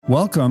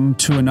Welcome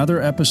to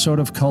another episode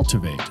of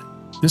Cultivate.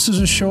 This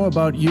is a show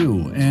about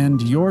you and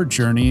your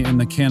journey in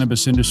the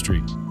cannabis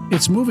industry.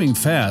 It's moving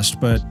fast,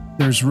 but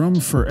there's room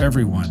for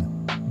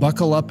everyone.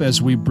 Buckle up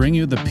as we bring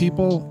you the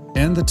people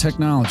and the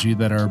technology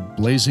that are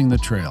blazing the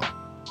trail.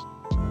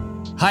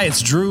 Hi,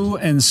 it's Drew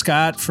and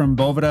Scott from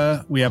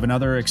Boveda. We have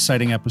another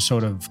exciting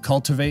episode of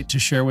Cultivate to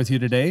share with you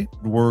today.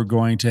 We're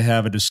going to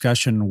have a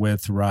discussion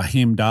with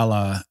Rahim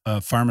Dalla,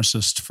 a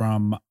pharmacist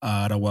from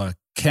Ottawa,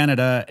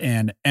 Canada,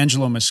 and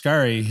Angelo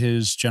Mascari,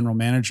 his general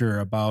manager,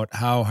 about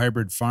how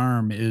hybrid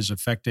farm is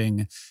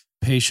affecting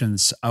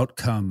patients'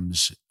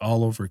 outcomes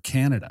all over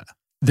Canada.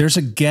 There's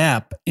a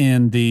gap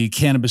in the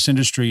cannabis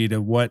industry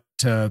to what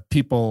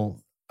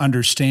people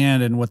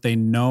understand and what they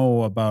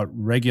know about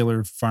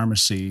regular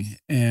pharmacy.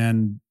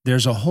 And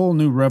there's a whole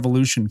new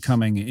revolution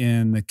coming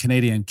in the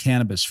Canadian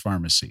cannabis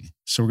pharmacy.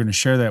 So we're going to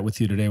share that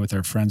with you today with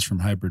our friends from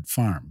Hybrid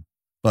Farm.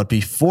 But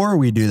before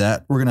we do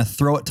that, we're going to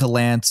throw it to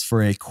Lance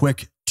for a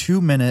quick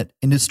 2-minute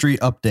industry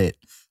update.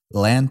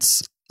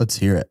 Lance, let's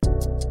hear it.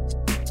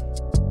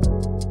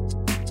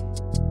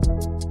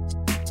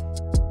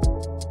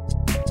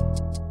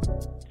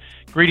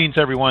 Greetings,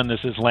 everyone. This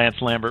is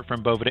Lance Lambert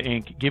from Boveda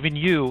Inc., giving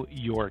you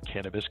your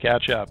cannabis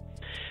catch-up.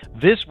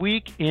 This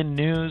week in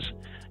news,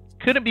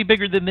 couldn't be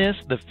bigger than this,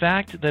 the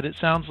fact that it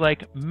sounds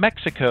like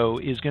Mexico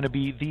is going to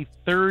be the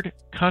third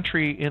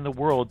country in the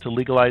world to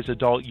legalize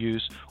adult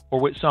use, or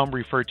what some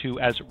refer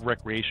to as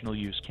recreational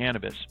use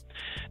cannabis.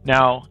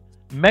 Now,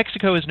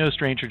 Mexico is no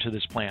stranger to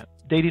this plant,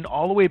 dating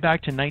all the way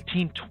back to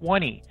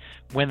 1920,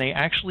 when they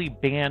actually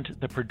banned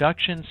the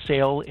production,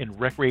 sale, and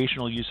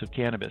recreational use of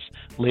cannabis.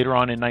 Later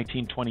on in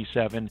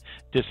 1927,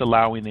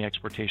 disallowing the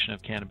exportation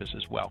of cannabis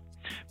as well.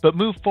 But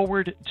move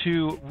forward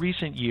to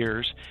recent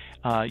years,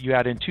 you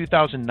had in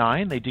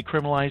 2009, they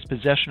decriminalized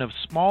possession of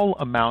small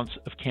amounts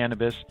of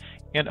cannabis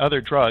and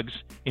other drugs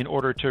in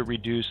order to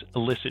reduce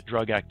illicit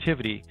drug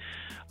activity.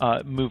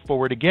 Move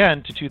forward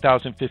again to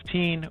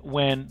 2015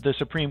 when the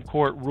Supreme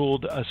Court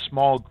ruled a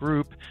small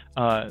group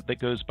that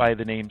goes by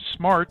the name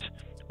SMART,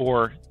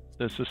 or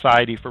the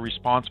Society for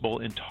Responsible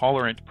and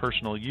Tolerant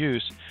Personal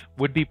Use,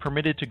 would be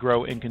permitted to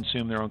grow and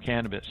consume their own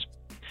cannabis.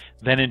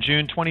 Then in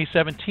June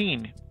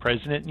 2017,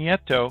 President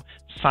Nieto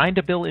signed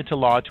a bill into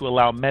law to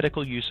allow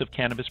medical use of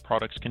cannabis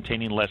products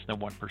containing less than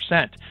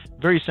 1%,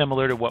 very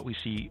similar to what we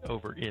see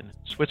over in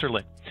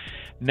Switzerland.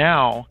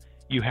 Now,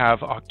 you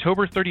have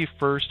October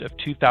 31st of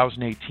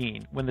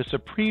 2018, when the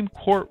Supreme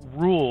Court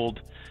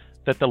ruled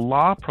that the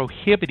law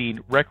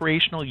prohibiting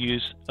recreational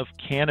use of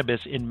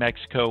cannabis in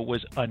Mexico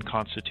was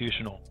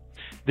unconstitutional.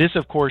 This,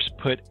 of course,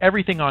 put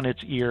everything on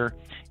its ear,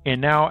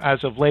 and now,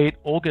 as of late,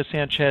 Olga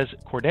Sanchez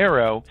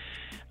Cordero,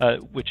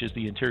 which is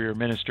the Interior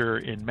Minister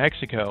in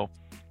Mexico,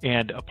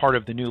 and a part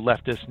of the new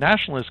leftist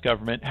nationalist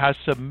government, has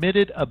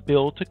submitted a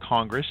bill to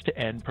Congress to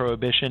end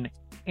prohibition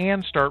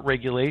and start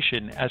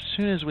regulation as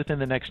soon as within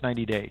the next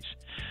 90 days.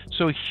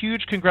 So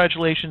huge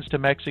congratulations to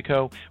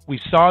Mexico. We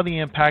saw the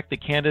impact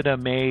that Canada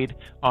made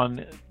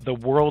on the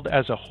world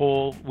as a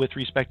whole with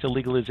respect to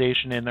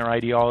legalization and their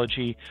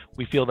ideology.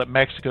 We feel that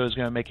Mexico is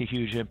going to make a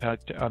huge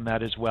impact on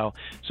that as well.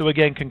 So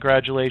again,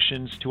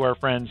 congratulations to our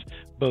friends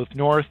both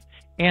north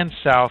and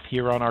south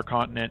here on our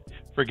continent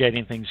for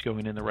getting things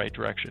going in the right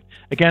direction.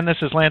 Again, this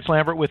is Lance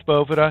Lambert with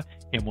Boveda,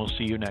 and we'll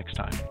see you next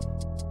time.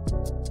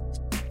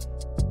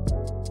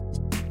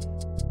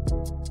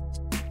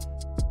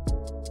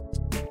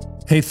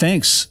 Hey,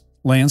 thanks,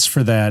 Lance,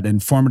 for that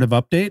informative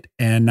update.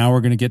 And now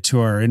we're going to get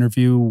to our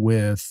interview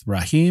with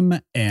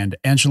Rahim and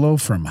Angelo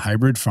from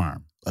Hybrid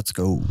Farm. Let's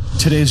go.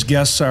 Today's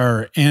guests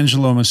are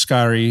Angelo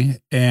Mascari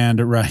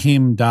and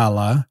Rahim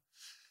Dalla.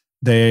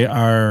 They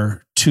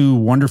are two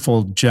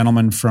wonderful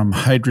gentlemen from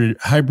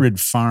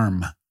Hybrid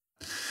Farm.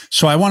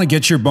 So I want to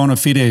get your bona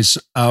fides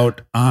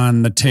out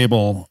on the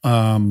table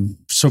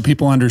so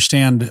people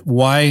understand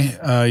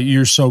why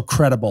you're so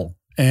credible.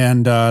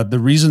 And the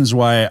reasons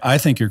why I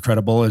think you're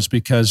credible is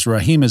because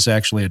Rahim is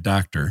actually a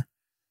doctor.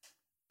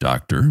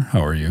 Doctor,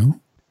 how are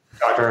you?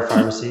 Doctor of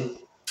pharmacy.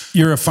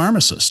 You're a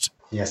pharmacist.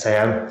 Yes, I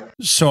am.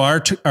 So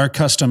our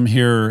custom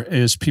here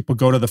is people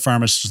go to the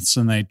pharmacists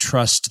and they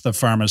trust the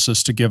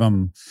pharmacist to give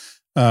them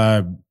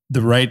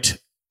the right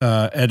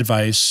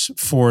advice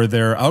for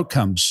their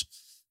outcomes,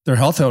 their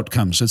health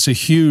outcomes. It's a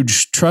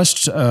huge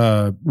trust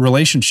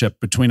relationship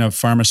between a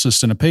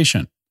pharmacist and a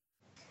patient.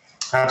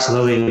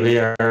 Absolutely. We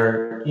are,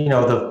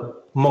 the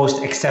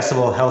most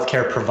accessible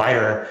healthcare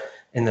provider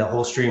in the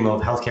whole stream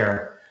of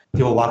healthcare.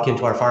 People walk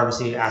into our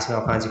pharmacy, ask me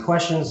all kinds of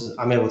questions.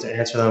 I'm able to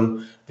answer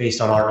them based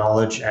on our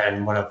knowledge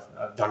and what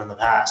I've done in the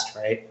past,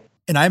 right?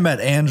 And I met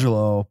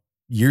Angelo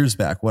years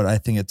back. I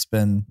think it's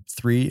been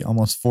 3,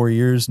 almost 4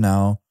 years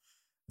now.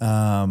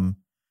 Can't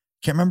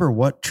remember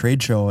what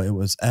trade show it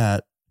was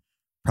at.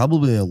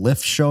 Probably a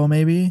Lyft show,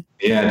 maybe.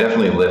 Yeah,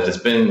 definitely Lyft.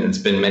 It's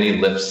been many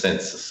Lyfts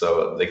since,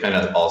 so they kind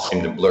of all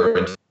seem to blur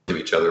into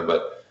each other.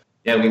 But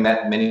yeah, we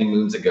met many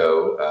moons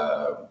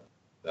ago.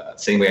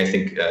 Same way I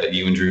think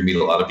you and Drew meet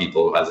a lot of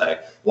people. As I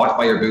walked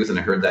by your booth and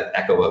I heard that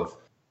echo of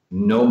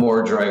 "No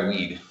more dry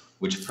weed,"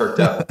 which perked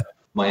up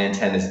my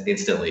antennas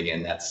instantly,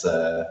 and that's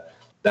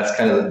that's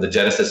kind of the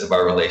genesis of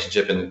our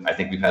relationship. And I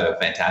think we've had a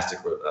fantastic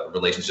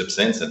relationship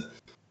since. And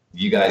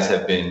you guys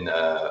have been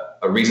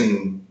one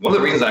of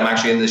the reasons I'm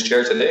actually in this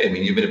chair today. I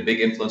mean, you've been a big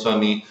influence on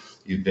me.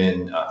 You've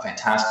been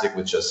fantastic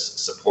with just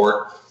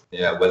support,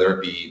 whether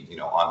it be,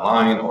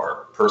 online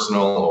or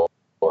personal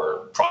or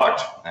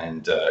product.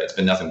 And it's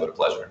been nothing but a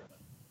pleasure.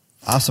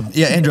 Awesome.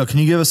 Yeah. Angel, can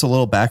you give us a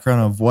little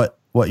background of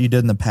what you did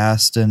in the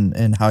past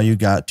and how you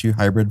got to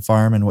Hybrid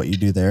Farm and what you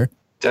do there?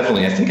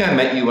 Definitely. I think I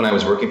met you when I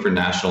was working for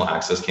National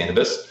Access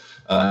Cannabis,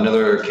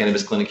 another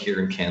cannabis clinic here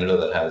in Canada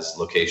that has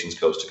locations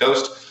coast to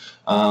coast.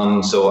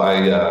 So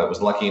I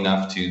was lucky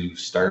enough to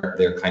start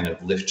their kind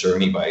of lift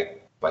journey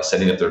by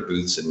setting up their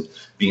booths and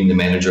being the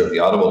manager of the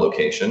Ottawa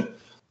location.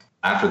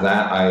 After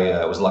that,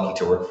 I was lucky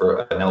to work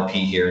for an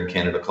LP here in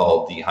Canada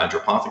called the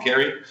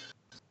Hydropothecary,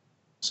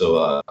 so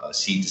a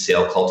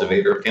seed-to-sale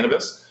cultivator of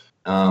cannabis.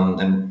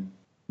 And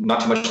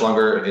not too much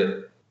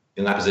longer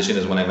in that position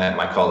is when I met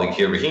my colleague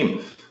here,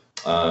 Rahim,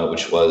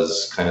 which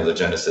was kind of the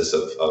genesis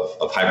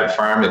of Hybrid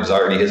Farm. It was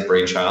already his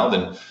brainchild,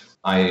 and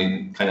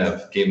I kind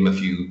of gave him a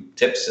few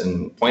tips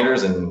and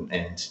pointers, and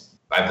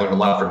I've learned a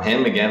lot from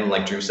him. Again,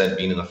 like Drew said,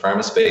 being in the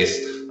pharma space,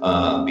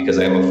 because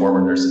I am a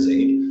former nurse's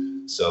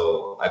aide.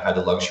 So I've had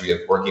the luxury of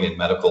working in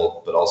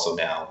medical, but also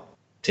now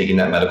taking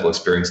that medical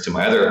experience to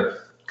my other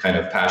kind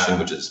of passion,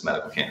 which is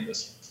medical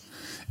cannabis.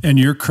 And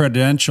your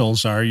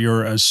credentials are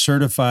you're a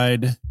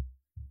certified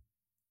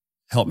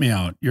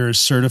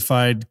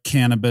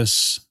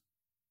cannabis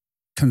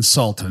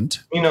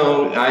consultant.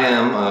 I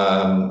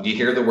am. You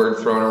hear the word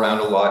thrown around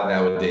a lot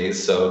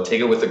nowadays, so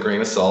take it with a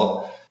grain of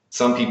salt.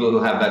 Some people who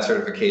have that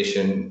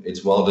certification,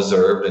 it's well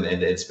deserved and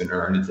it's been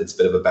earned. It's a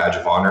bit of a badge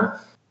of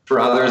honor. For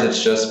others,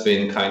 it's just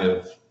been kind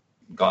of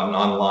gotten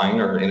online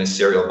or in a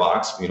cereal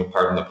box,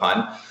 pardon the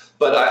pun.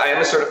 But I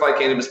am a certified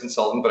cannabis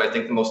consultant, but I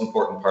think the most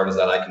important part is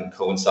that I can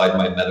coincide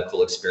my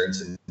medical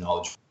experience and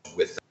knowledge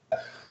with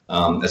that.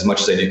 As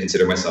much as I do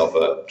consider myself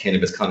a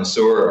cannabis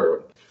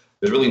connoisseur,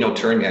 there's really no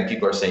term yet.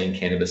 People are saying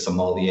cannabis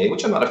sommelier,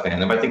 which I'm not a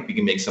fan of. I think we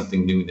can make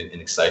something new and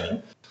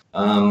exciting.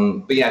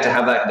 But yeah, to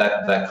have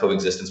that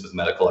coexistence with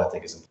medical, I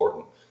think is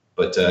important.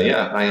 But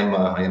I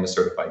am a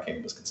certified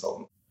cannabis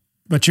consultant.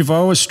 But you've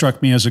always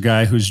struck me as a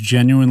guy who's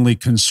genuinely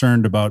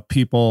concerned about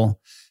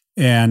people.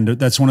 And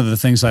that's one of the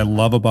things I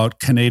love about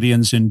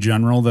Canadians in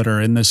general that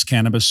are in this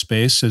cannabis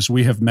space is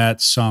we have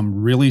met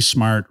some really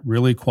smart,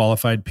 really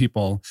qualified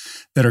people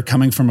that are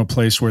coming from a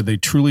place where they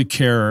truly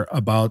care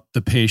about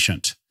the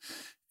patient.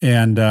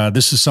 And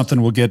this is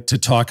something we'll get to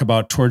talk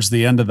about towards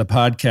the end of the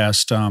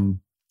podcast.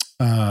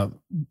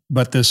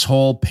 But this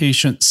whole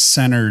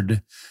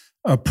patient-centered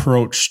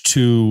approach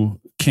to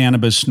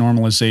cannabis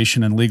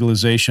normalization and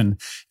legalization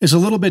is a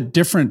little bit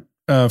different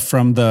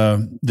from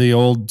the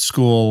old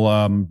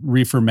school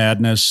reefer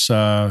madness,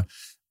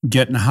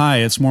 getting high.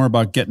 It's more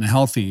about getting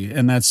healthy.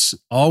 And that's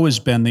always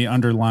been the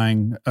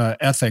underlying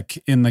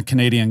ethic in the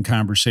Canadian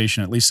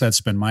conversation. At least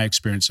that's been my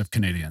experience of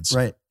Canadians.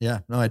 Right. Yeah.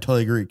 No, I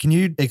totally agree. Can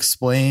you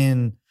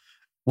explain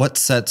what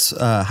sets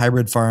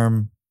Hybrid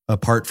Farm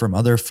apart from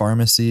other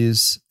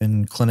pharmacies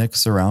and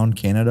clinics around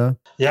Canada?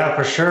 Yeah,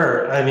 for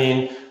sure. I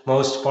mean,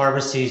 most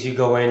pharmacies you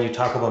go in, you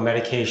talk about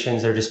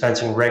medications, they're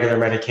dispensing regular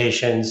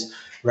medications,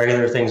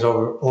 regular things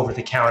over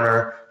the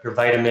counter, your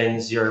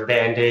vitamins, your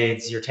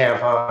Band-Aids, your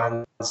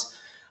tampons.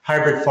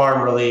 Hybrid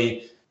Farm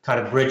really kind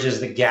of bridges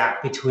the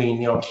gap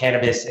between,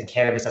 cannabis and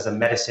cannabis as a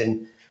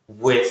medicine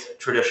with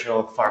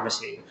traditional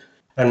pharmacy.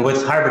 And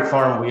with Hybrid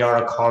Farm, we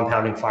are a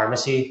compounding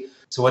pharmacy.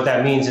 So what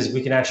that means is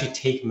we can actually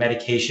take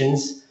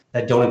medications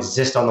that don't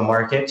exist on the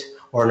market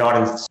or not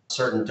in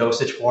certain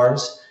dosage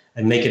forms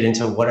and make it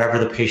into whatever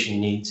the patient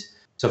needs.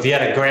 So if you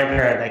had a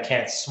grandparent that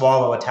can't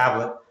swallow a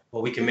tablet,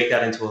 well, we can make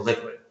that into a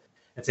liquid.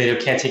 If they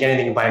can't take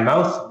anything by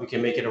mouth, we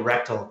can make it a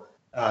rectal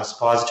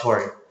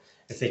suppository.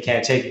 If they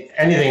can't take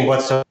anything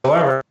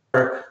whatsoever,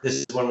 this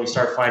is when we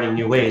start finding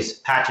new ways,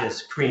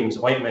 patches, creams,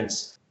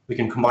 ointments. We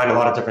can combine a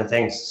lot of different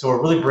things. So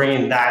we're really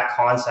bringing that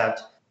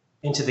concept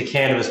into the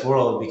cannabis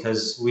world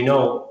because we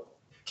know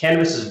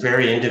cannabis is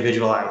very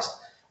individualized.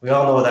 We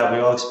all know that. We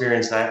all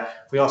experience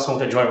that. If we all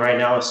smoked a joint right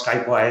now,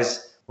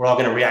 Skype-wise, we're all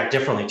going to react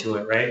differently to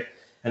it, right?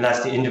 And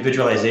that's the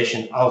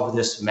individualization of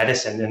this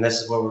medicine. And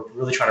this is what we're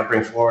really trying to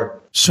bring forward.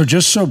 So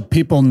just so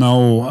people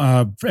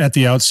know at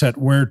the outset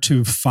where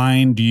to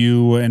find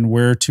you and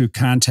where to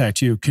contact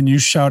you, can you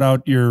shout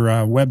out your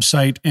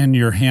website and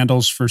your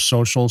handles for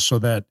social so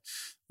that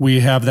we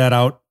have that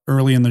out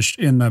early in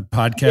the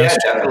podcast?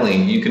 Yeah, definitely.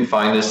 You can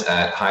find us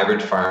at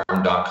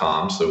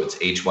hybridfarm.com. So it's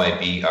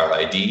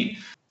HYBRID.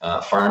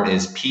 Farm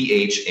is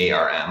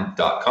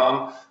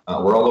PHARM.com.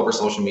 We're all over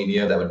social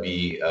media. That would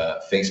be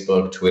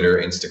Facebook, Twitter,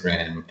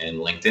 Instagram, and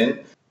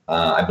LinkedIn.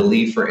 I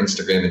believe for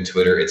Instagram and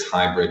Twitter, it's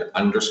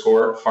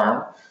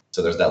hybrid_farm.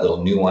 So there's that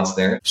little nuance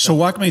there. So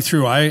walk me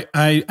through.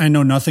 I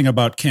know nothing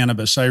about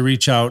cannabis. I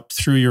reach out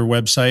through your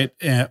website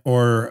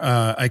or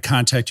I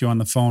contact you on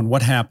the phone.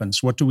 What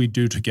happens? What do we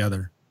do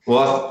together?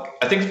 Well,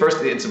 I think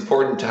first it's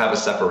important to have a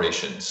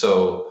separation.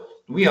 So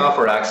we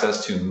offer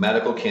access to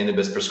medical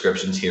cannabis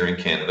prescriptions here in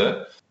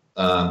Canada.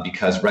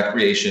 because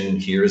recreation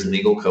here is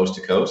legal coast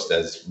to coast,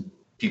 as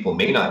people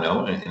may not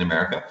know in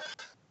America.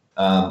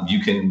 You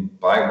can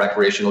buy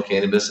recreational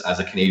cannabis as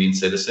a Canadian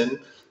citizen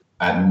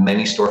at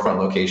many storefront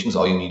locations.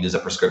 All you need is a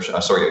prescription,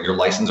 your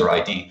license or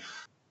ID.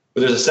 But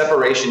there's a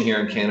separation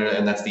here in Canada,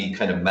 and that's the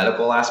kind of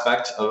medical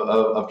aspect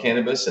of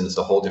cannabis, and it's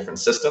a whole different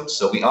system.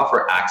 So we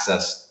offer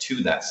access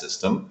to that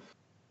system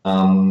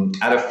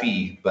at a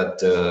fee,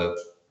 but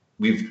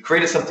we've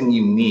created something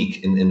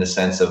unique in the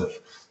sense of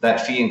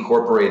that fee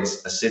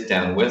incorporates a sit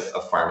down with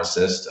a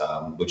pharmacist,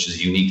 which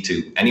is unique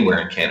to anywhere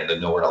in Canada.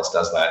 Nowhere else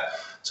does that.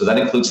 So that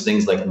includes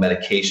things like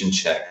medication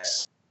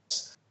checks,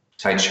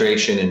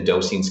 titration and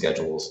dosing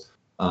schedules.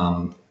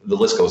 The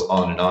list goes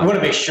on and on. We want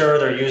to make sure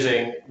they're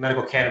using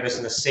medical cannabis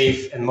in the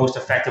safe and most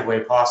effective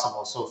way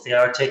possible. So if they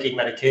are taking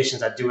medications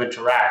that do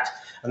interact,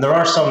 and there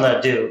are some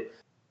that do,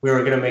 we are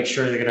going to make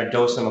sure they're going to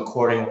dose them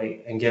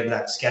accordingly and give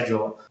that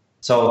schedule.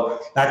 So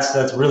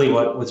that's really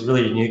what's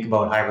really unique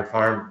about Hybrid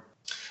Farm.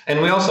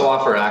 And we also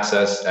offer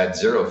access at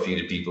zero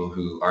fee to people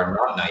who are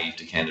not naive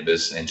to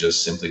cannabis and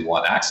just simply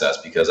want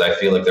access, because I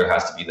feel like there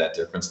has to be that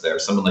difference there.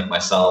 Someone like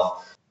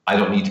myself, I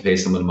don't need to pay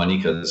someone money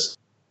because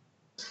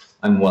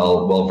I'm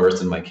well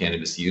versed in my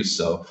cannabis use.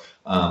 So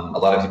a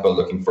lot of people are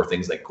looking for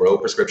things like grow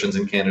prescriptions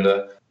in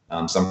Canada.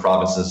 Some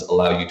provinces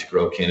allow you to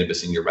grow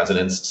cannabis in your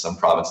residence. Some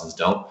provinces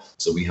don't.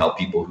 So we help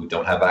people who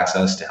don't have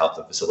access to help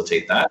them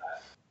facilitate that.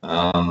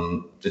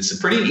 It's a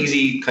pretty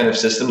easy kind of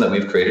system that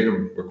we've created.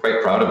 We're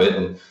quite proud of it.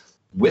 And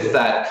with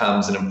that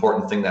comes an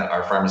important thing that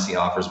our pharmacy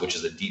offers, which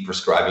is a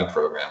deprescribing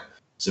program.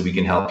 So we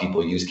can help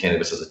people use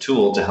cannabis as a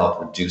tool to help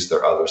reduce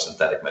their other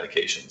synthetic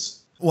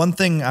medications. One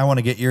thing I want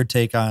to get your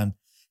take on,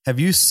 have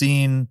you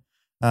seen,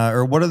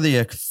 or what are the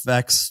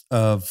effects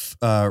of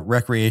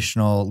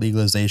recreational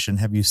legalization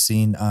have you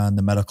seen on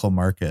the medical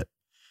market?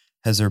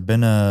 Has there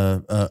been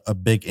a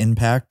big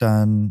impact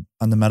on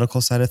the medical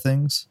side of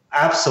things?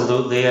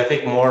 Absolutely. I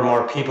think more and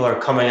more people are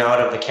coming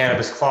out of the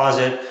cannabis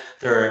closet.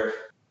 They're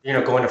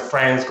going to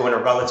friends, going to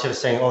relatives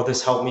saying, oh,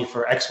 this helped me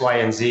for X, Y,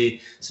 and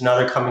Z. So now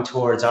they're coming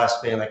towards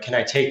us being like, can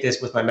I take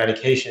this with my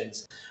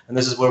medications? And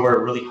this is where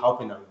we're really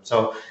helping them.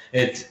 So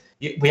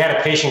we had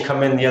a patient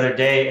come in the other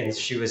day and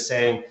she was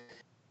saying,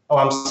 oh,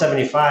 I'm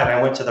 75.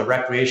 I went to the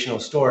recreational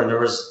store and there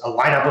was a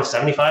lineup of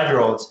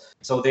 75-year-olds.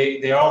 So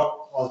they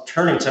all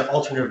turning to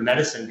alternative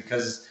medicine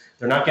because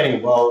they're not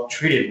getting well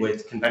treated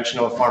with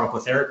conventional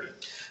pharmacotherapy.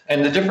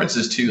 And the difference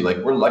is too, like,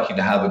 we're lucky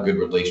to have a good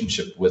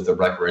relationship with the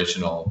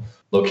recreational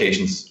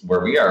locations where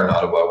we are in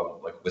Ottawa,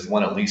 like with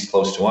one at least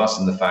close to us,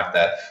 and the fact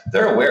that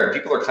they're aware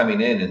people are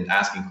coming in and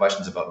asking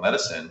questions about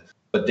medicine,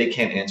 but they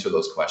can't answer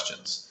those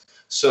questions.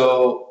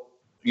 So,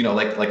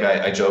 like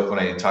I joke when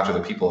I talk to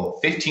other people,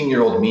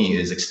 15-year-old me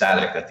is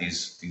ecstatic that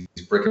these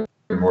brick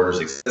and mortars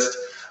exist.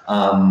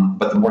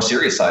 But the more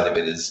serious side of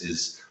it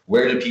is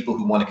where do people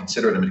who want to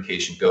consider a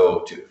medication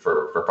go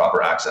for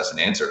proper access and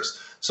answers?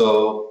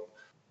 So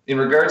in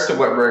regards to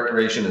what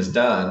recreation has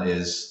done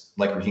is,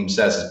 like Rahim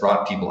says, has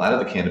brought people out of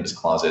the cannabis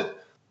closet,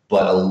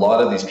 but a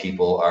lot of these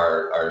people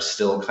are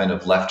still kind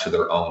of left to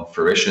their own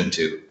fruition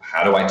to,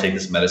 how do I take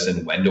this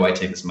medicine? When do I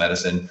take this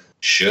medicine?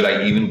 Should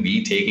I even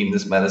be taking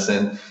this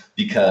medicine?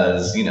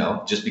 Because,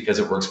 just because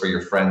it works for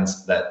your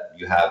friends that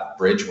you have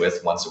bridge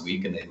with once a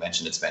week and they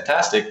mention it's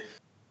fantastic,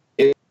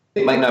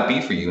 it might not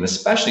be for you. And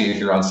especially if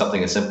you're on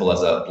something as simple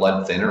as a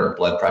blood thinner or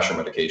blood pressure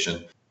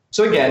medication.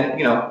 So again,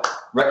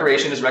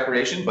 recreation is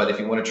recreation, but if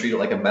you want to treat it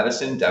like a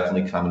medicine,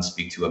 definitely come and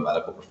speak to a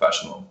medical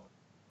professional.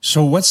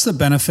 So what's the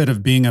benefit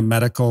of being a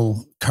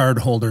medical card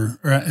holder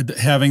or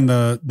having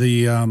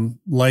the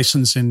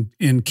license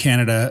in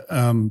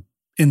Canada?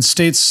 In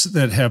states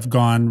that have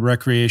gone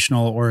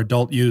recreational or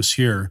adult use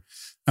here,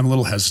 I'm a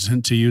little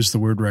hesitant to use the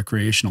word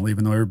recreational,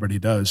 even though everybody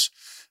does.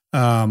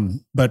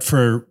 But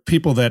for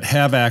people that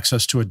have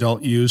access to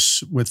adult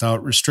use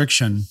without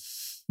restriction,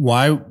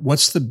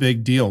 what's the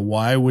big deal?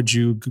 Why would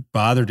you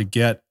bother to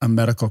get a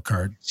medical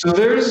card? So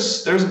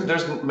there's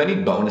many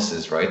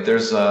bonuses, right?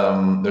 There's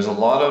a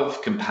lot of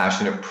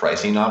compassionate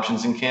pricing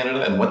options in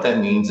Canada. And what that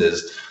means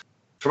is,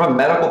 from a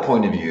medical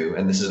point of view,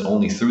 and this is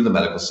only through the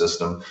medical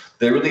system,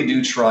 they really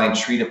do try and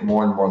treat it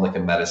more and more like a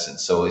medicine.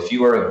 So if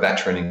you are a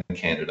veteran in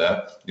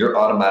Canada, you're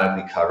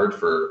automatically covered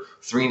for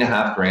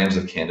 3.5 grams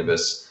of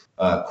cannabis,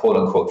 quote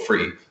unquote,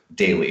 free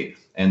daily.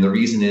 And the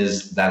reason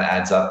is that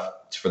adds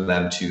up for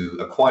them to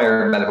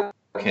acquire medical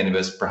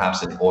cannabis,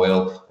 perhaps in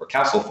oil or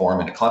capsule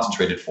form, in a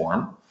concentrated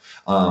form.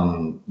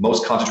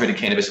 Most concentrated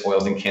cannabis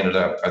oils in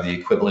Canada are the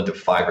equivalent of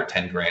 5 or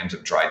 10 grams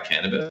of dried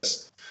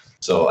cannabis.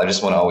 So I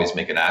just want to always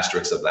make an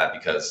asterisk of that,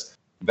 because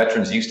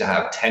veterans used to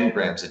have 10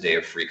 grams a day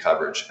of free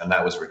coverage, and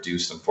that was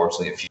reduced,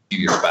 unfortunately, a few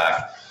years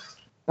back,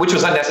 which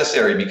was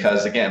unnecessary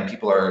because, again,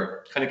 people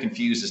are kind of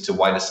confused as to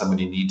why does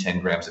somebody need 10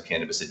 grams of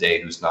cannabis a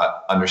day who's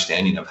not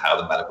understanding of how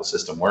the medical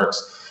system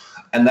works.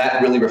 And that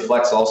really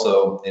reflects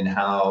also in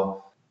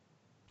how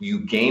you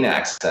gain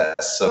access.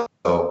 So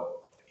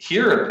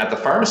here at the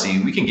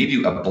pharmacy, we can give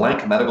you a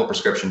blank medical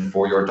prescription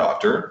for your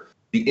doctor.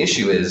 The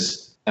issue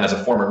is, and as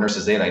a former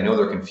nurse's aide, I know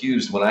they're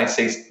confused when I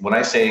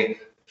say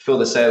fill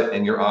this out,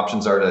 and your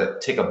options are to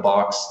take a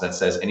box that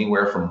says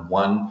anywhere from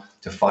 1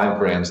 to 5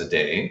 grams a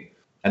day,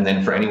 and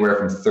then for anywhere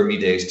from 30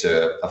 days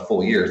to a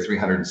full year,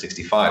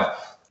 365.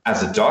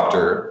 As a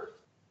doctor,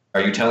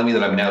 are you telling me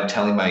that I'm now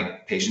telling my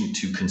patient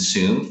to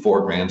consume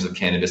 4 grams of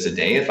cannabis a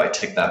day if I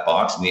tick that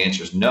box? And the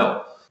answer is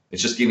no.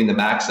 It's just giving them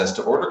access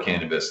to order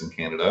cannabis in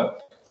Canada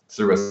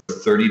through a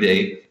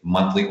 30-day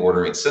monthly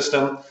ordering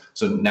system.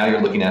 So now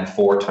you're looking at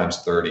 4 times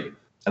 30.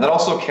 And that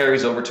also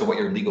carries over to what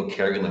your legal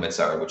carry limits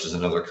are, which is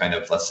another kind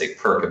of, let's say,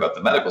 perk about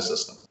the medical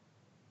system.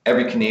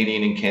 Every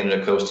Canadian in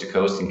Canada, coast to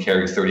coast, can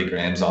carry 30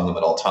 grams on them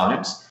at all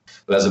times.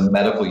 But as a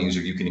medical user,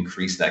 you can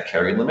increase that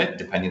carry limit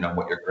depending on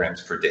what your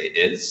grams per day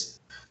is.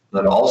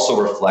 That also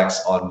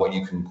reflects on what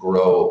you can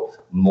grow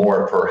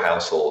more per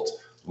household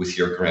with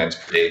your grams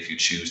per day if you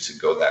choose to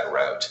go that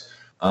route.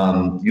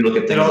 You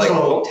look at things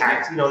like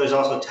tax. There's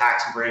also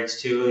tax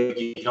breaks too.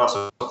 You can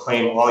also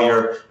claim all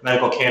your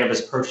medical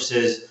cannabis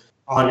purchases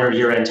on your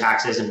year-end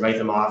taxes and write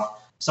them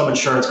off. Some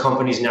insurance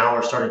companies now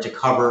are starting to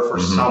cover for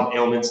some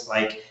ailments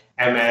like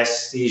MS,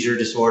 seizure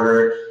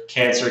disorder,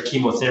 cancer,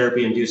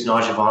 chemotherapy-induced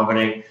nausea,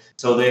 vomiting.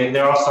 So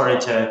they're all starting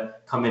to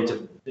come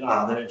into.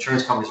 The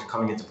insurance companies are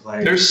coming into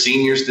play. There's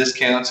seniors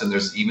discounts, and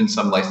there's even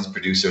some licensed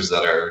producers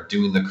that are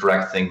doing the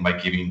correct thing by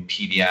giving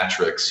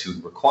pediatrics who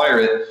require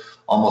it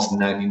almost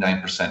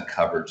 99%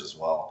 coverage as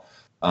well.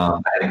 I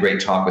had a great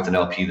talk with an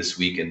LP this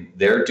week, and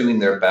they're doing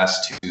their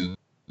best to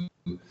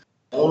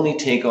only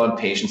take on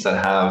patients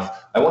that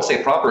have, I won't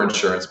say proper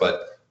insurance,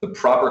 but the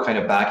proper kind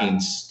of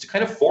backings to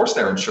kind of force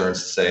their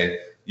insurance to say,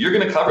 you're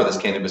going to cover this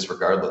cannabis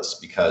regardless,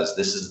 because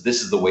this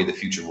is the way the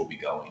future will be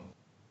going.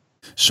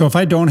 So if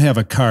I don't have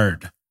a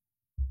card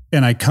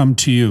and I come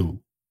to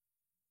you,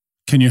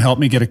 can you help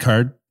me get a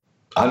card?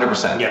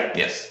 100%. Yeah.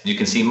 Yes. You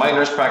can see my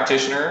nurse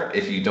practitioner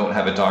if you don't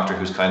have a doctor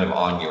who's kind of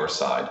on your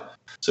side.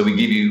 So we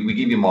give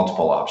you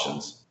multiple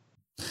options.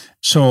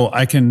 So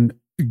I can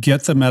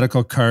get the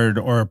medical card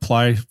or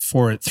apply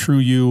for it through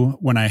you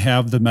when I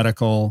have the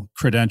medical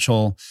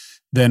credential.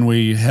 Then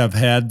we have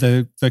had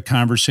the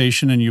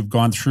conversation and you've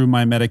gone through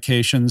my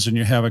medications and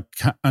you have a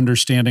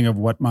understanding of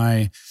what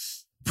my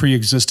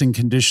pre-existing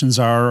conditions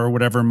are or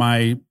whatever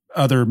my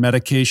other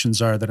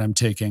medications are that I'm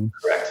taking.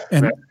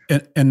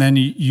 Correct. And then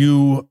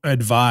you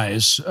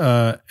advise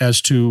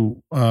as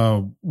to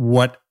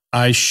what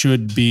I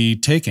should be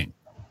taking.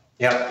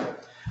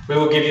 Yep. We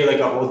will give you like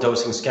a whole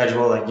dosing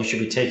schedule. Like you should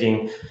be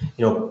taking,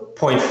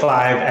 0.5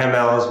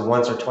 mLs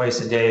once or twice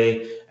a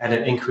day at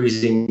an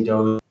increasing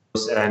dose,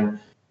 and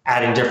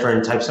adding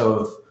different types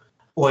of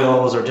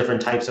oils or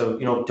different types of,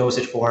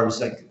 dosage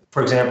forms. Like,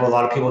 for example, a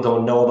lot of people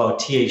don't know about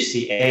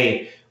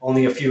THCA.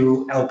 Only a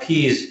few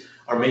LPs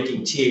are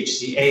making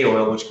THCA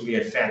oil, which can be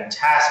a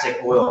fantastic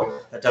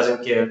oil that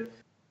doesn't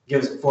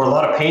gives for a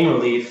lot of pain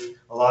relief,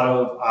 a lot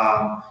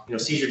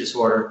of seizure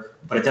disorder,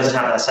 but it doesn't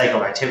have that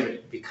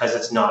psychoactivity because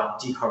it's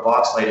not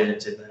decarboxylated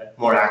into the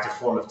more active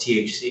form of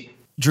THC.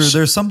 Drew,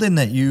 there's something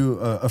that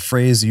a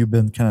phrase you've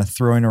been kind of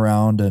throwing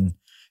around and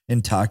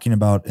talking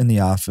about in the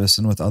office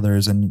and with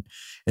others, and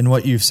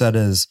what you've said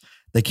is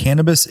the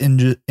cannabis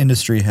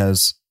industry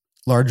has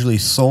largely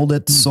sold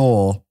its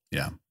soul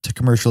to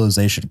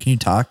commercialization. Can you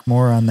talk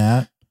more on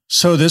that?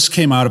 So this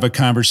came out of a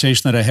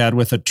conversation that I had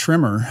with a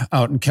trimmer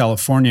out in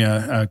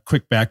California. A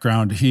quick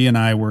background. He and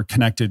I were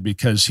connected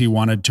because he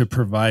wanted to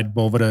provide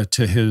Boveda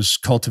to his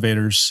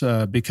cultivators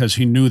because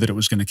he knew that it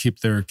was going to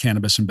keep their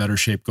cannabis in better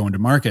shape going to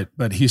market.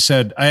 But he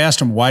said, I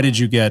asked him, why did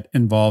you get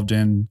involved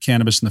in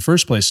cannabis in the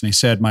first place? And he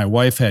said, my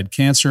wife had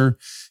cancer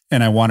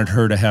and I wanted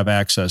her to have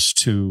access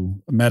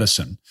to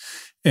medicine.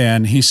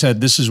 And he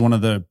said, this is one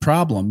of the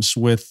problems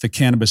with the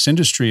cannabis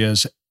industry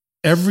is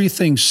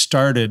everything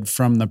started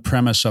from the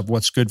premise of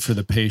what's good for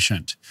the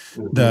patient.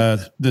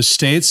 The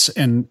states,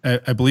 and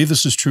I believe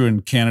this is true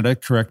in Canada,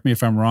 correct me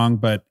if I'm wrong,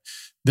 but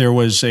there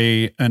was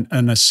an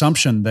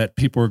assumption that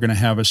people were going to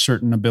have a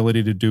certain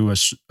ability to do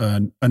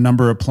a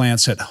number of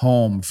plants at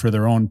home for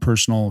their own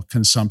personal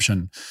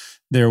consumption.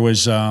 There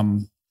was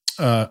an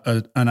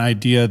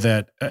idea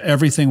that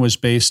everything was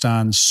based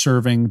on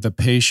serving the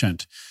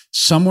patient.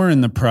 Somewhere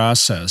in the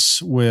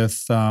process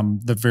with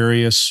the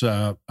various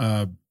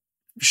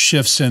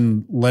shifts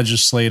in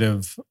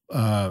legislative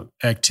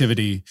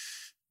activity,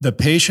 the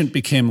patient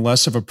became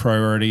less of a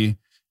priority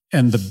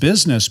and the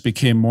business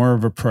became more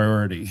of a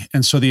priority.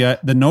 And so the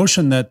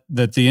notion that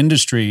the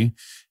industry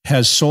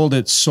has sold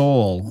its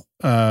soul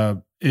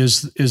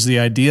is the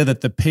idea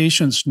that the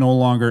patient's no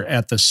longer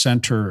at the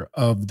center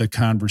of the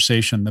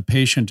conversation. The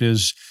patient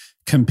is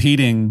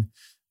competing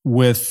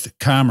with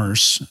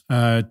commerce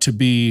to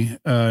be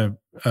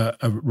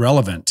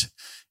relevant.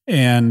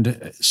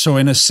 And so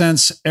in a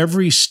sense,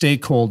 every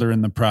stakeholder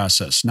in the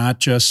process, not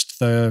just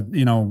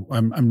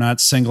I'm not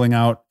singling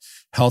out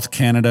Health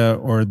Canada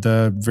or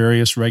the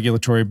various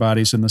regulatory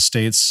bodies in the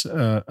states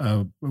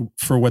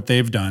for what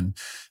they've done,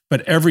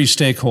 but every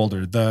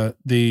stakeholder,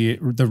 the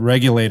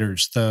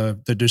regulators,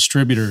 the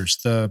distributors,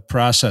 the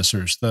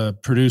processors, the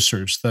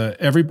producers,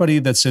 everybody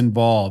that's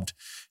involved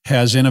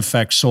has in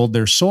effect sold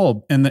their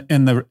soul. And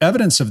the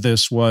evidence of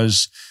this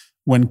was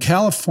When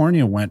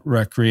California went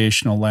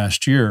recreational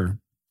last year,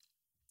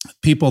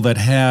 people that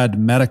had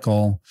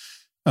medical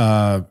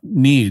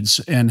needs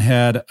and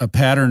had a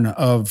pattern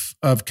of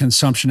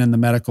consumption in the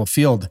medical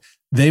field,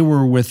 they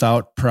were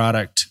without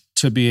product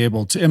to be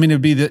able to. I mean,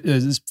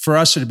 for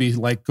us, it'd be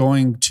like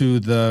going to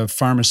the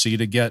pharmacy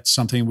to get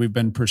something we've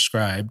been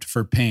prescribed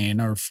for pain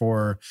or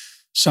for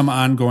some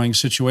ongoing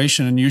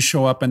situation, and you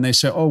show up and they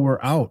say, "Oh,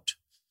 we're out."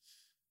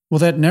 Well,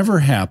 that never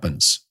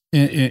happens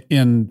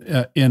in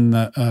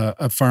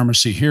a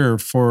pharmacy here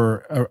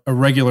for a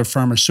regular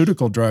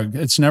pharmaceutical drug.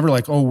 It's never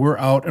like, "Oh, we're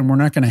out and we're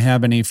not going to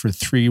have any for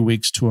 3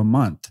 weeks to a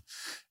month."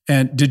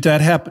 And did that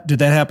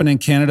happen in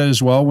Canada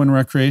as well when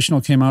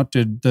recreational came out?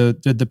 Did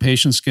the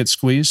patients get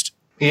squeezed?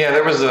 Yeah,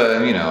 there was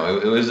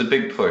it was a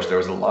big push. There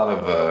was a lot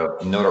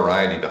of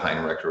notoriety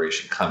behind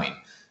recreation coming.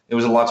 It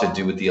was a lot to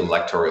do with the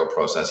electoral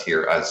process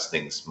here, as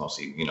things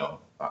mostly,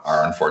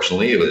 are,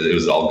 unfortunately. It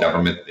was all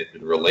government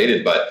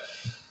related, but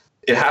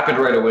it happened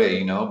right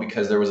away,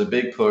 because there was a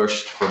big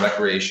push for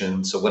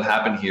recreation. So what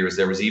happened here is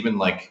there was even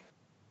like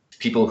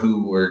people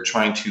who were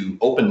trying to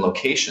open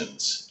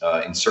locations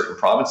in certain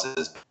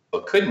provinces,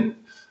 but couldn't.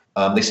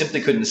 They simply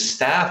couldn't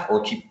staff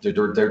or keep their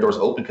doors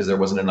open because there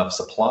wasn't enough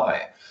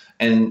supply.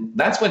 And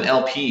that's when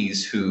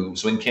LPs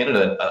so in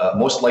Canada,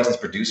 most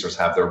licensed producers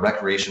have their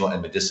recreational and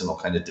medicinal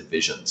kind of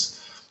divisions.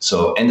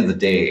 So end of the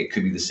day, it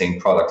could be the same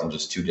product in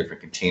just two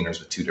different containers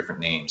with two different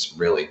names,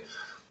 really.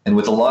 And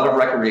with a lot of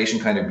recreation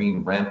kind of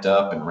being ramped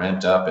up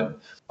and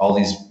all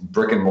these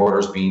brick and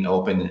mortars being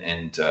open.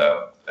 And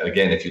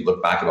again, if you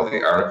look back at all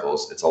the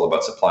articles, it's all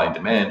about supply and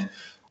demand.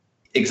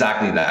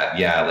 Exactly that.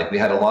 Yeah. Like we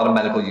had a lot of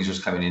medical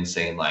users coming in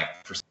saying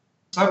like, for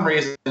some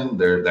reason,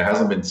 there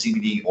hasn't been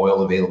CBD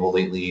oil available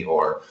lately,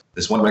 or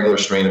this one regular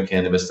strain of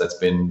cannabis that's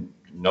been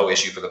no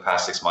issue for the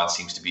past 6 months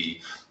seems to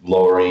be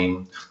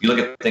lowering. You look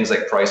at things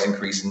like price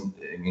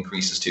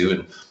increases too,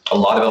 and a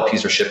lot of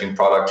LPs are shipping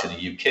product to the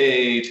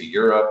UK, to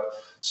Europe.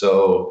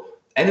 So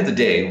end of the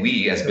day,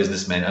 we as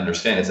businessmen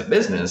understand it's a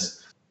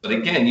business. But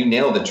again, you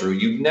nailed it, Drew.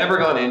 You've never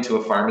gone into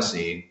a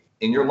pharmacy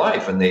in your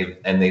life and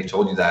they've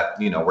told you that,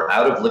 we're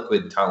out of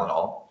liquid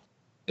Tylenol.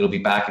 It'll be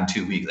back in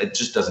 2 weeks. It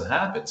just doesn't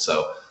happen.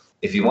 So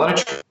if you want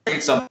to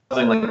treat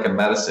something like a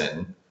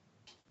medicine,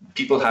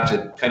 people have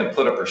to kind of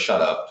put up or shut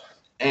up.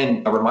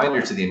 And a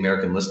reminder to the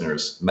American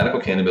listeners, medical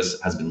cannabis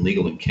has been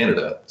legal in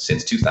Canada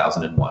since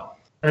 2001.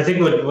 And I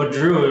think what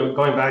Drew,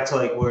 going back to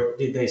like where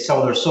did they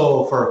sell their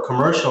soul for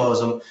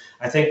commercialism,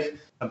 I think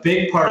a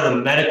big part of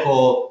the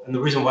medical, and the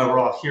reason why we're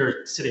all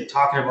here sitting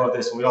talking about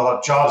this and we all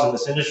have jobs in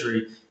this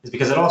industry is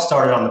because it all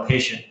started on the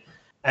patient.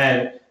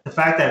 And the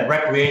fact that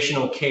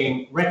recreational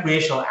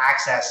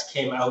access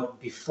came out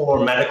before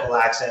medical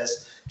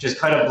access just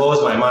kind of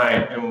blows my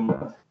mind.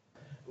 And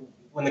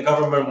when the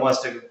government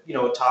wants to,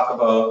 talk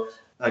about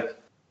like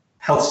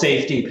health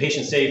safety,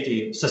 patient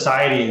safety,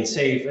 society and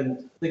safe,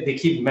 and they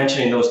keep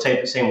mentioning those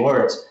same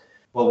words.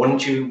 Well,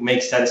 wouldn't you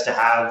make sense to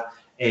have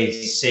a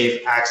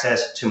safe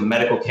access to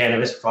medical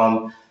cannabis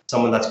from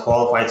someone that's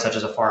qualified, such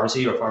as a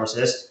pharmacy or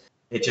pharmacist?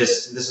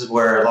 This is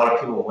where a lot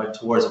of people went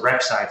towards the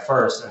rec side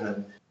first, and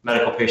then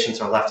medical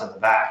patients are left in the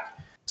back.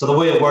 So the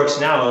way it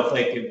works now,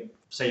 if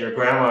say your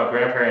grandma,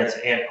 grandparents,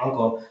 aunt,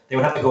 uncle, they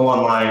would have to go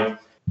online,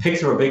 pick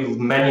through a big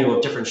menu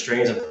of different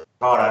strains of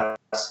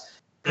products,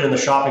 put it in the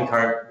shopping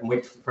cart, and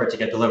wait for it to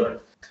get delivered.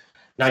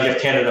 Now you have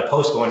Canada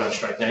Post going on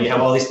strike. Now you have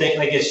all these things.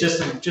 Like it's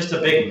just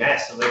a big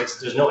mess. Like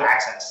there's no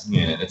access.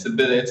 Yeah, it's a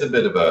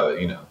bit of a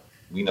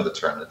we know the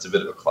term. It's a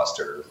bit of a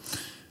cluster. ...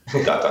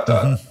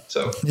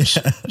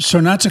 So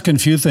not to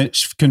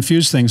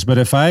confuse things, but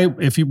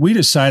if we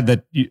decide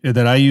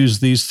that I use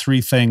these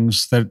three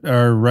things that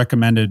are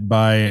recommended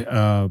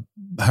by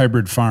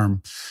Hybrid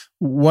Farm,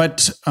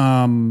 what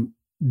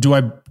do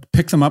I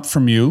pick them up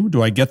from you?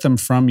 Do I get them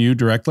from you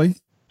directly?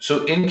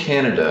 So in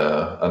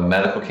Canada, a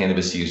medical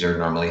cannabis user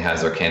normally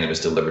has their cannabis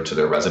delivered to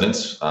their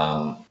residence.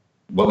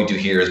 What we do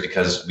here is,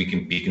 because we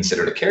can be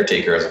considered a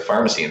caretaker as a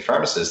pharmacy and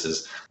pharmacist,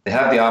 is they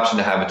have the option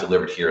to have it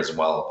delivered here as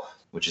well,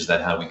 which is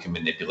then how we can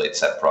manipulate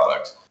said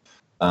product.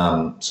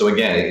 So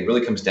again, it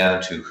really comes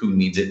down to who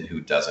needs it and who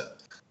doesn't.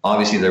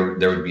 Obviously, there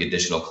would be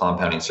additional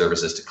compounding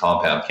services to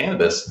compound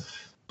cannabis,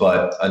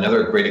 but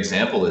another great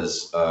example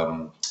is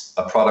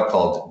a product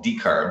called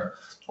Decarb,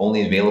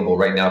 only available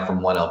right now from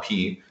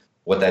 1LP.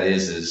 What that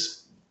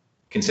is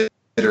consider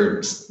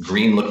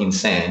green-looking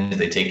sand.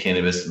 They take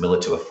cannabis, mill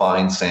it to a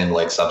fine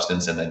sand-like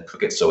substance, and then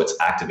cook it so it's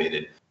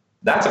activated.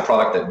 That's a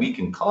product that we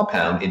can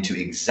compound into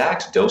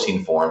exact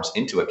dosing forms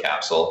into a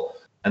capsule,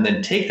 and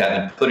then take that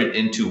and put it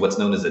into what's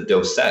known as a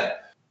dose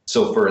set.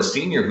 So for a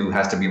senior who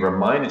has to be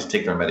reminded to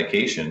take their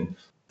medication,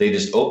 they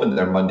just open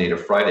their Monday to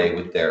Friday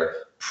with their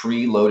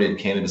preloaded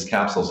cannabis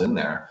capsules in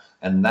there.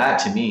 And that,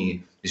 to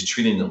me, is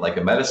treating it like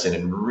a medicine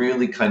and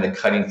really kind of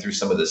cutting through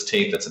some of this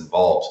tape that's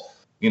involved.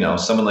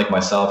 Someone like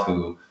myself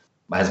who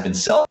has been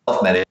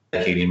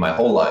self-medicating my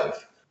whole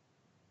life,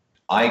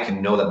 I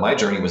can know that my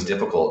journey was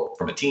difficult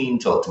from a teen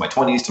to my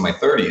 20s to my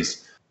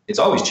 30s. It's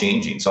always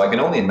changing. So I can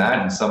only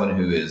imagine someone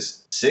who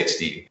is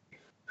 60,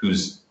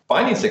 who's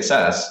finding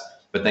success,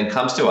 but then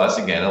comes to us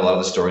again. A lot of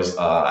the stories,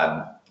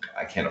 I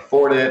can't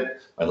afford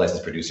it. My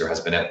licensed producer has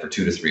been out for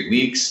 2 to 3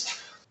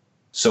 weeks.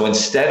 So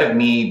instead of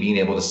me being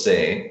able to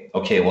say,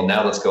 okay, well,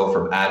 now let's go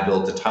from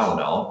Advil to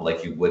Tylenol,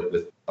 like you would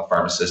with a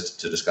pharmacist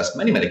to discuss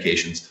many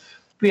medications,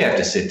 we have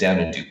to sit down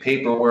and do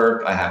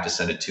paperwork. I have to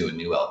send it to a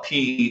new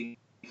LP.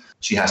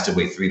 She has to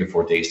wait 3 to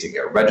 4 days to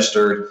get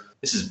registered.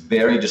 This is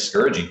very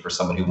discouraging for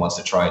someone who wants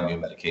to try a new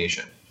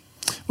medication.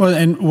 Well,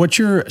 and what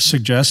you're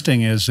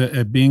suggesting is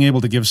being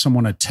able to give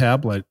someone a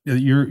tablet.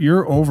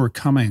 You're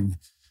overcoming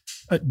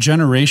a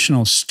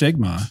generational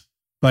stigma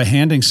by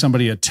handing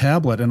somebody a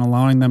tablet and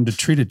allowing them to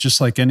treat it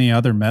just like any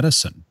other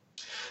medicine.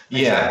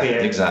 Yeah,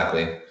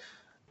 exactly.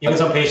 Even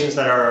some patients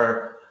that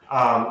are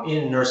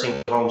in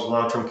nursing homes,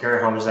 long-term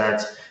care homes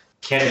that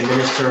can't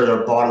administer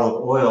their bottle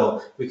of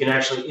oil, we can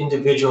actually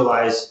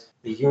individualize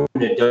the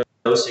unit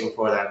dosing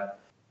for them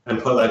and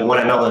put like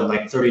 1 ml in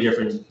like 30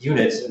 different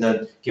units and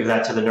then give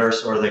that to the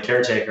nurse or the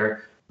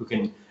caretaker who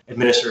can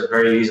administer it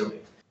very easily.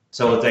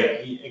 So it's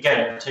like,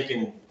 again,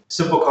 taking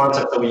simple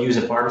concepts that we use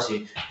in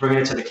pharmacy, bringing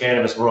it to the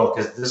cannabis world,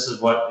 because this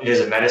is what is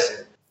a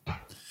medicine.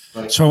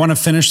 So I want to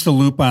finish the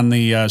loop on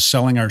the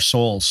selling our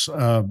souls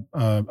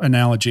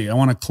analogy. I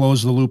want to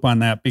close the loop on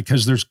that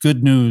because there's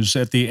good news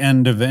at the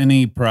end of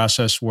any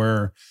process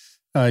where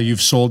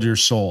you've sold your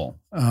soul.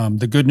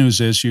 The good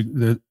news is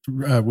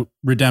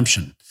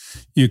redemption.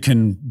 You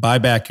can buy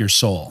back your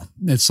soul.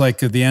 It's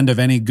like at the end of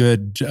any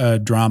good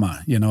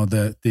drama. You know,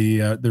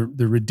 the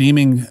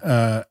redeeming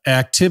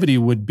activity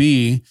would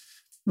be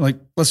like,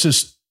 let's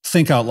just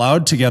think out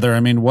loud together.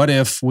 I mean, what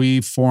if we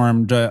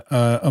formed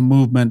a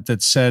movement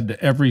that said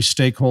every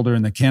stakeholder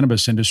in the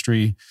cannabis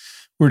industry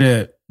were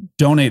to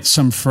donate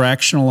some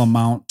fractional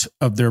amount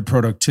of their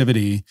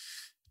productivity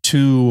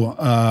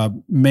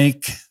to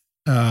make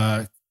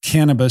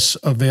cannabis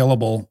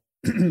available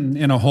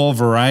in a whole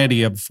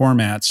variety of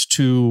formats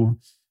to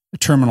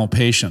terminal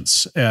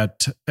patients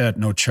at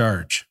no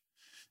charge.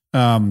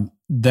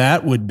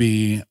 That would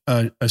be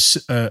a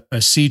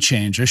sea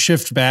change, a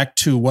shift back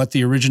to what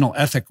the original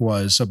ethic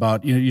was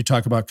about. You know, you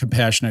talk about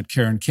compassionate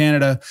care in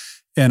Canada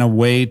and a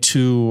way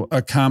to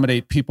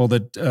accommodate people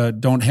that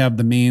don't have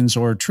the means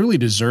or truly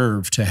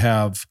deserve to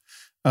have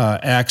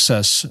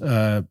access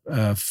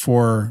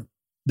for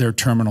their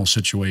terminal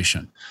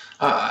situation.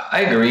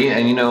 I agree.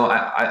 And, you know,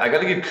 I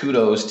got to give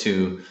kudos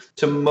to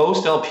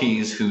most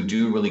LPs who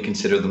do really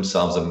consider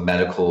themselves a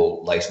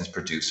medical licensed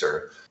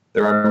producer.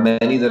 There are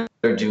many that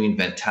are doing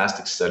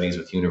fantastic studies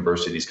with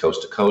universities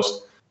coast to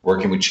coast,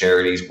 working with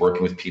charities,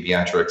 working with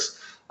pediatrics.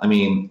 I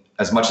mean,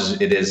 as much as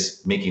it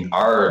is making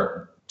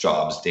our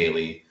jobs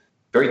daily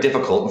very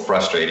difficult and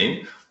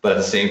frustrating, but at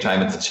the same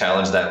time, it's a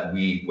challenge that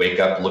we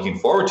wake up looking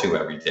forward to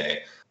every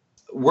day.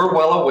 We're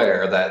well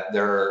aware that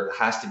there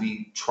has to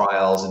be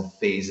trials and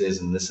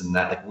phases and this and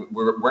that. Like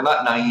we're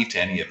not naive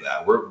to any of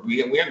that.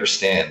 We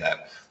understand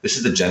that this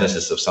is the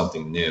genesis of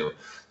something new.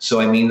 So,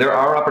 I mean, there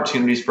are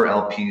opportunities for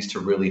LPs to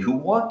really, who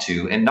want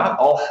to, and not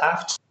all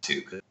have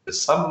to,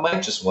 because some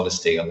might just want to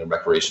stay on the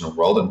recreational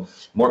world, and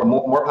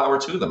more power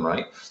to them,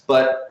 right?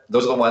 But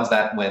those are the ones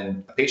that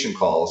when a patient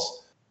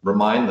calls,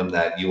 remind them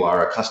that you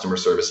are a customer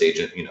service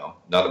agent, you know,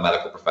 not a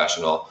medical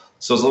professional.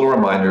 So those little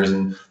reminders,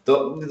 and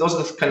those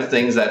are the kind of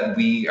things that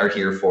we are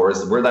here for,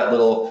 is we're that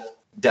little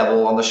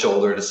devil on the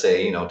shoulder to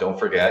say, you know, don't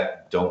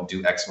forget, don't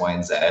do X, Y,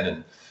 and Z.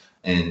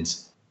 And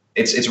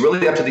it's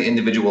really up to the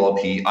individual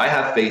LP. I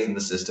have faith in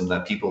the system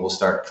that people will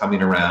start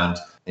coming around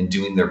and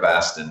doing their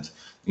best. And,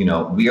 you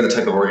know, we are the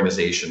type of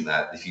organization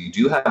that if you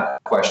do have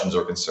questions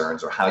or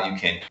concerns or how you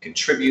can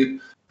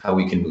contribute, how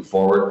we can move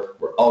forward,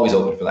 we're always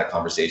open for that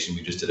conversation.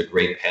 We just did a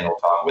great panel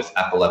talk with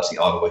Epilepsy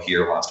Ottawa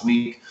here last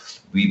week.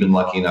 We've been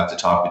lucky enough to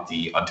talk with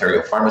the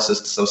Ontario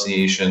Pharmacists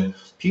Association.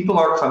 People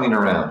are coming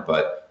around,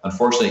 but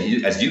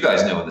unfortunately, as you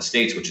guys know, in the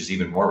States, which is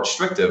even more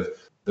restrictive,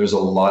 there's a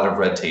lot of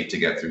red tape to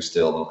get through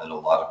still, and a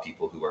lot of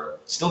people who are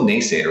still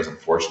naysayers,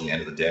 unfortunately, at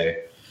the end of the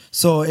day.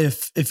 So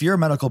if you're a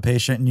medical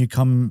patient and you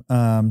come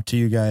to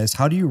you guys,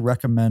 how do you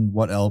recommend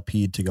what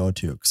LP to go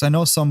to? Because I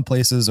know some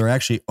places are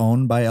actually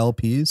owned by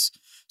LPs,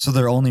 so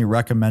they're only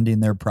recommending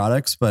their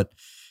products. But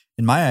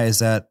in my eyes,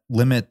 that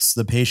limits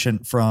the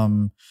patient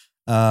from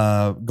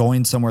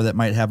going somewhere that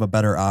might have a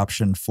better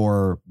option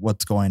for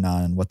what's going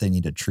on and what they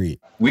need to treat.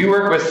 We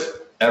work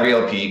with every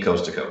LP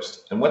coast to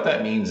coast. And what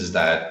that means is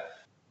that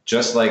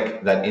just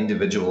like that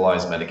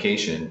individualized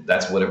medication,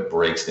 that's what it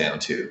breaks down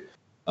to.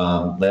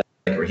 Like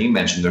Rahim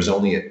mentioned, there's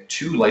only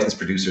 2 licensed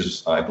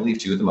producers, I believe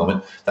 2 at the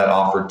moment, that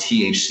offer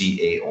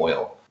THCA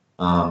oil.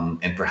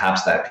 And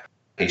perhaps that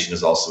patient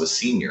is also a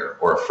senior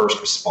or a first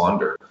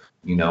responder.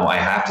 You know, I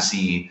have to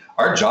see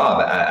our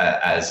job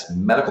as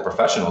medical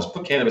professionals,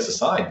 put cannabis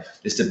aside,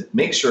 is to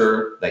make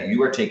sure that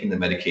you are taking the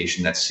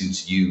medication that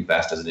suits you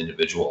best as an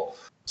individual.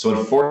 So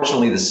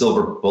unfortunately, the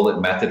silver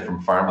bullet method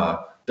from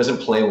pharma doesn't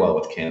play well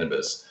with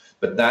cannabis.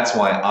 But that's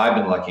why I've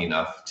been lucky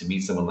enough to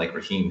meet someone like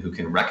Rahim who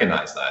can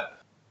recognize that.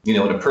 You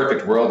know, in a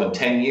perfect world, in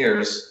 10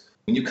 years,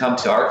 when you come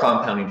to our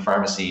compounding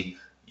pharmacy,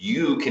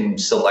 you can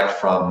select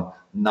from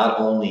not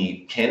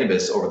only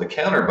cannabis over the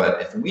counter,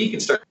 but if we can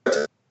start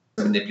to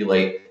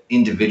manipulate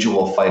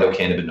individual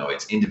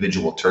phytocannabinoids,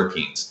 individual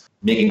terpenes,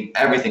 making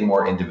everything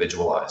more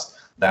individualized.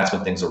 That's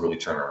when things will really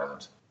turn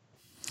around.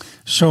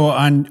 So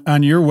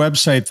on your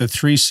website, the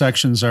 3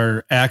 sections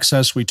are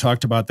access. We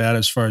talked about that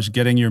as far as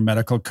getting your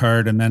medical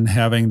card, and then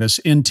having this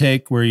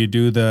intake where you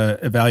do the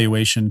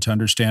evaluation to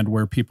understand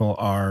where people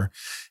are.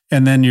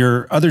 And then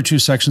your other 2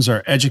 sections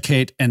are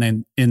educate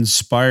and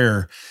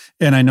inspire.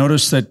 And I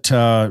noticed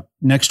that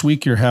next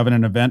week you're having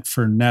an event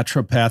for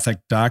naturopathic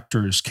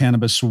doctors,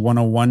 Cannabis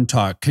 101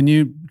 talk. Can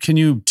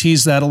you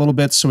tease that a little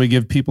bit so we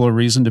give people a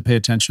reason to pay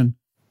attention?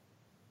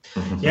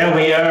 Yeah,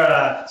 we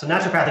are. So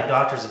naturopathic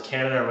doctors in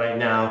Canada right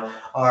now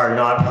are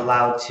not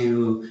allowed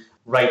to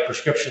write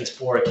prescriptions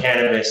for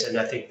cannabis, and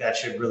I think that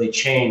should really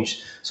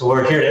change. So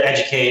we're here to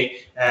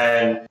educate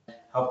and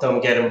help them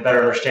get a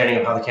better understanding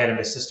of how the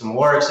cannabis system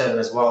works, and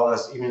as well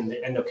as even the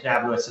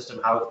endocannabinoid system,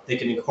 how they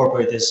can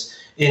incorporate this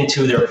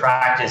into their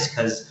practice,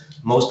 because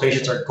most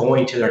patients are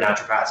going to their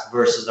naturopaths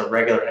versus the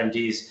regular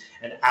MDs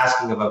and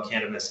asking about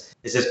cannabis.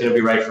 Is this going to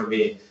be right for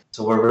me?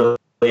 So we're really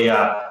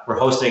we're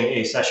hosting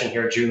a session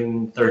here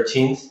June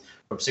 13th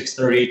from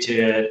 6:30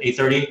 to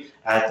 8:30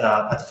 at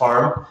the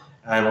farm,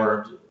 and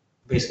we're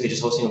basically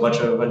just hosting a bunch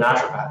of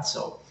naturopaths,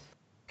 so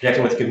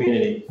connecting with the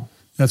community.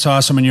 That's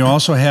awesome. And you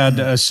also had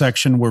a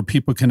section where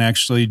people can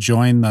actually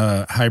join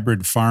the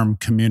hybrid farm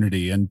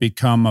community and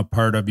become a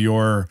part of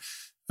your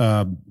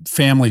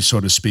family, so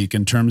to speak,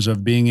 in terms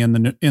of being in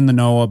the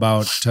know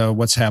about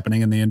what's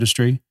happening in the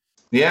industry.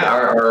 Yeah,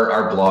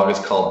 our blog is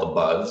called The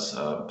Buzz,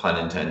 pun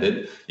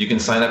intended. You can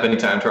sign up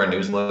anytime to our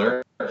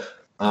newsletter.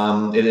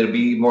 It'll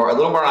be a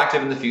little more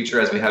active in the future,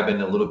 as we have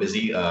been a little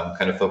busy,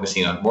 kind of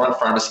focusing more on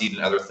pharmacy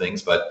than other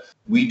things. But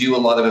we do a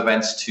lot of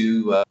events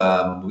too.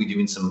 We're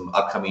doing some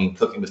upcoming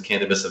Cooking with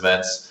Cannabis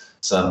events,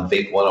 some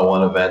Vape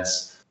 101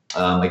 events.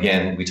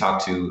 Again, we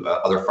talk to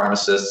other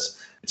pharmacists.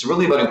 It's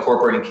really about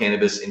incorporating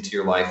cannabis into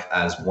your life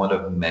as one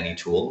of many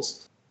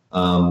tools.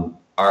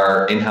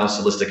 Our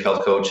in-house holistic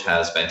health coach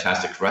has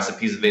fantastic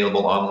recipes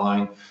available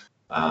online.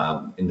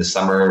 In the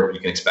summer, you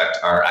can expect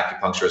our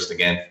acupuncturist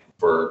again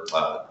for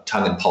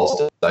tongue and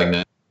pulse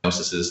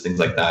diagnoses, things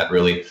like that,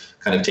 really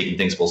kind of taking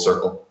things full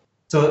circle.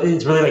 So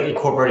it's really like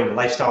incorporating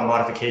lifestyle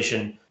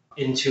modification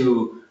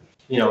into,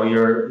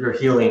 your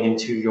healing,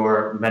 into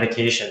your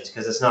medications,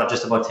 because it's not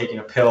just about taking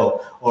a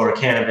pill or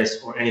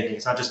cannabis or anything.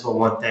 It's not just about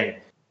one thing.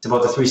 It's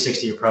about the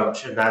 360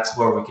 approach, and that's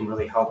where we can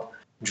really help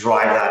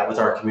drive that with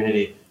our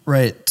community.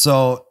 Right.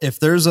 So if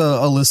there's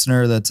a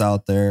listener that's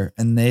out there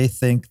and they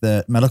think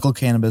that medical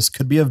cannabis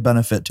could be of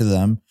benefit to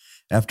them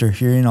after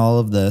hearing all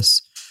of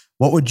this,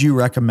 what would you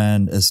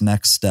recommend as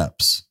next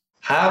steps?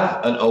 Have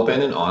an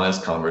open and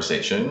honest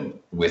conversation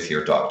with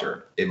your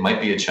doctor. It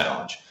might be a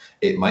challenge.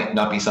 It might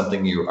not be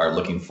something you are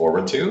looking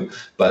forward to,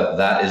 but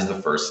that is the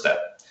first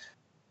step.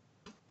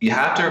 You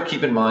have to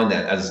keep in mind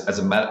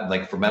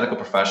that for medical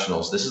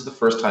professionals, this is the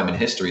first time in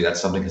history that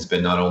something has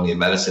been not only a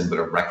medicine, but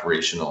a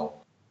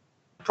recreational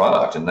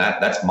product. And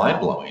that's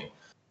mind-blowing.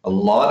 A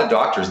lot of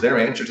doctors, their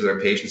answer to their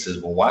patients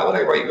is, well, why would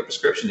I write you a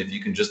prescription if you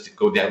can just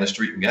go down the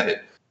street and get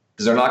it?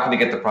 Because they're not going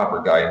to get the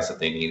proper guidance that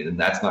they need. And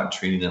that's not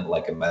treating it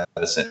like a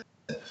medicine.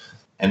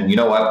 And you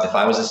know what? If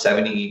I was a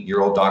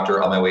 70-year-old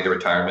doctor on my way to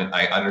retirement,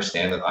 I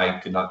understand that I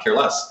could not care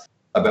less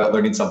about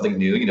learning something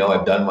new.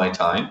 I've done my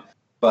time.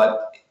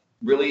 But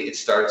really, it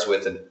starts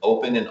with an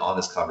open and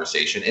honest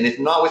conversation. And if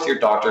not with your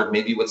doctor,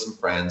 maybe with some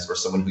friends or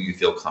someone who you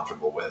feel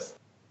comfortable with.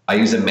 I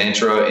use a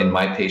mantra in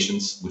my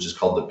patients, which is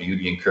called the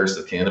beauty and curse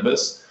of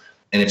cannabis.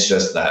 And it's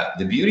just that.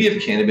 The beauty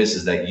of cannabis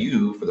is that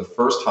you, for the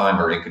first time,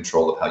 are in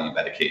control of how you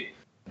medicate.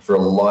 For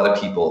a lot of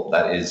people,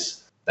 that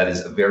is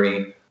a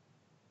very,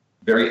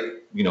 very,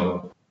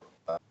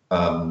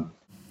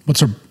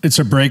 it's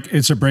a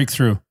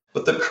breakthrough.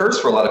 But the curse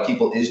for a lot of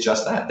people is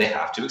just that. They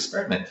have to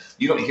experiment.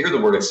 You don't hear the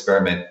word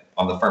experiment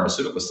on the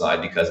pharmaceutical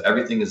side because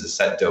everything is a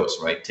set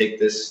dose, right? Take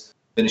this,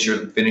 finish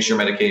your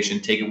medication,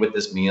 take it with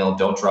this meal,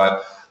 don't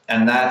drive.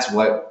 And that's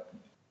what,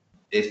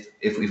 if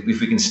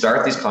we can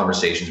start these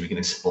conversations, we can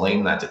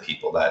explain that to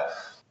people that,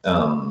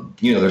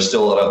 there's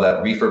still a lot of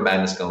that reefer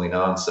madness going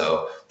on.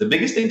 So the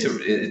biggest thing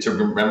to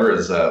remember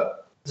is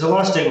there's a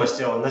lot of stigma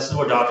still, and this is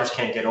what doctors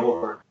can't get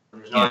over.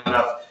 There's not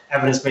enough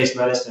evidence-based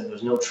medicine.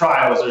 There's no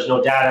trials. There's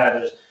no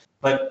data.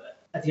 But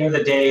at the end of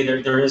the day,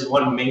 there is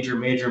one major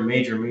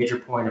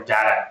point of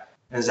data,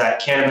 and is that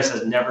cannabis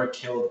has never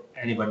killed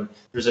anybody.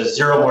 There's a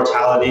zero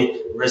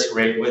mortality risk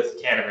rate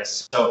with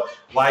cannabis. So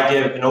why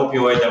give an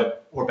opioid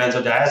or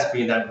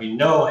benzodiazepine that we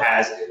know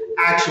has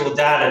actual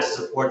data to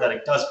support that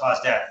it does cause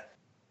death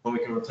when we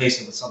can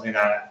replace it with something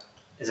that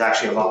is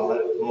actually a lot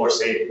more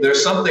safe?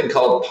 There's something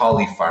called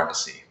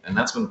polypharmacy, and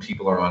that's when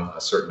people are on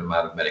a certain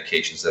amount of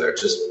medications that are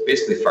just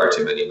basically far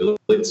too many.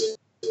 It's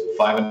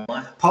 5 and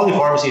more.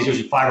 Polypharmacy is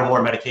usually 5 or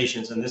more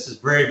medications, and this is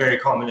very, very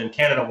common in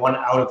Canada. 1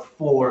 out of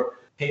 4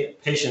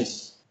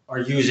 patients are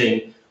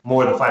using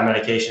more than 5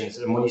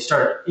 medications. And when you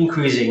start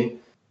increasing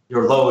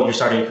your load, you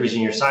start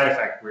increasing your side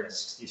effect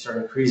risks. You start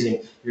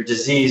increasing your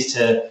disease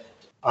to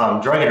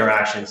drug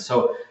interactions.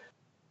 So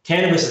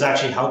cannabis is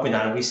actually helping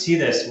that. And we see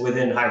this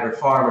within Hybrid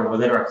Farm and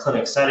within our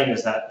clinic setting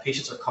is that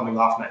patients are coming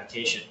off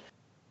medication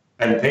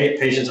and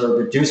patients are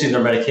reducing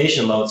their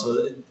medication load.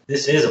 So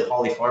this is a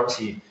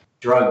polypharmacy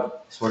drug,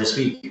 so to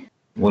speak.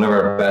 One of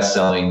our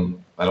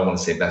best-selling, I don't want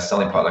to say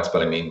best-selling products,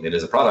 but I mean, it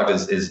is a product,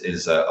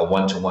 is a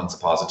one-to-one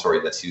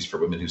suppository that's used for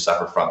women who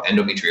suffer from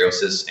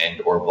endometriosis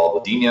and or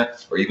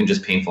vulvodynia, or even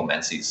just painful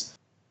menses.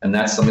 And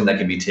that's something that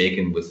can be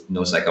taken with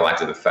no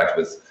psychoactive effect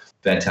with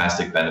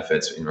fantastic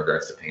benefits in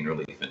regards to pain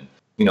relief. And,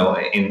 you know,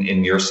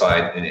 in your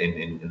side,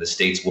 in the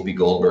States, Whoopi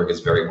Goldberg is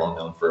very well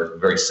known for a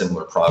very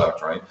similar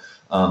product, right?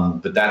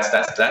 But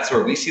that's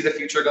where we see the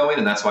future going,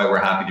 and that's why we're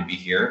happy to be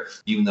here,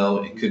 even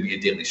though it could be a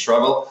daily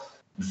struggle.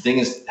 The thing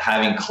is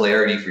having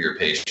clarity for your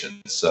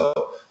patients. So,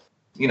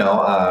 you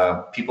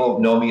know, people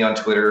know me on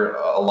Twitter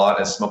a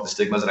lot as Smoke the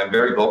Stigmas, and I'm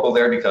very vocal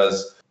there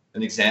because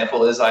an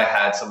example is I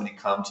had somebody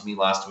come to me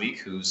last week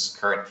whose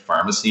current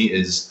pharmacy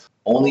is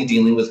only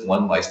dealing with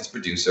one licensed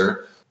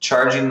producer,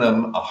 charging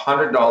them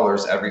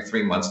 $100 every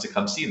 3 months to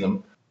come see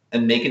them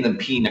and making them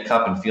pee in a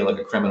cup and feel like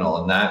a criminal.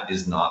 And that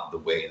is not the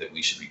way that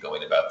we should be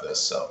going about this.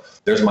 So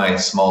there's my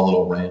small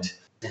little rant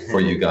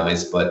for you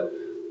guys. But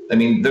I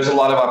mean, there's a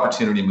lot of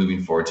opportunity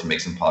moving forward to make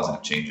some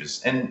positive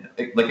changes. And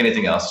like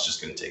anything else, it's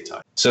just going to take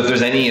time. So if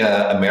there's any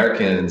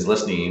Americans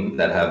listening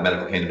that have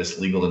medical cannabis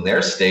legal in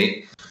their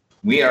state,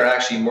 we are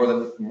actually more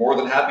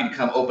than happy to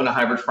come open a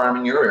hybrid farm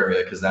in your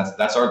area, because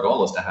that's our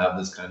goal, is to have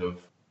this kind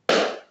of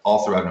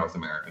all throughout North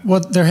America. Well,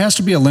 there has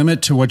to be a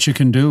limit to what you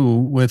can do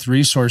with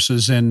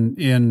resources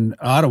in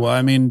Ottawa.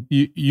 I mean,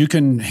 you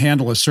can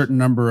handle a certain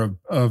number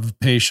of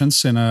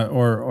patients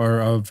or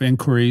of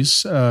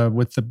inquiries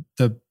with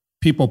the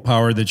people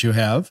power that you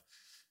have.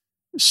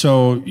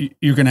 So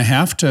you're going to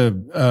have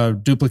to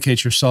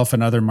duplicate yourself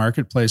in other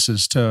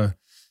marketplaces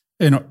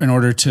in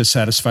order to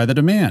satisfy the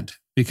demand.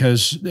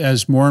 Because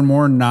as more and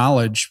more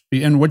knowledge,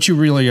 and what you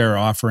really are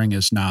offering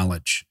is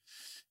knowledge.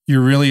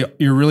 You're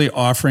really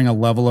offering a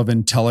level of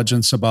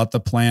intelligence about the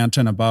plant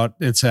and about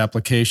its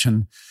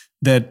application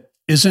that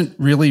isn't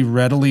really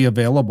readily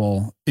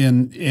available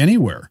in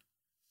anywhere.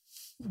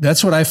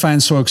 That's what I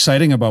find so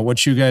exciting about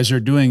what you guys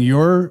are doing.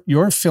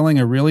 You're filling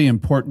a really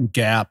important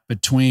gap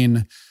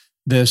between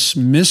this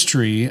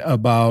mystery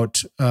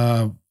about.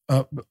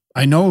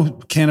 I know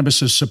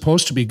cannabis is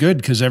supposed to be good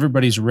because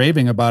everybody's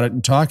raving about it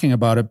and talking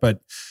about it, but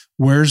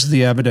where's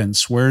the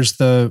evidence? Where's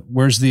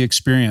the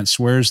experience?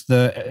 Where's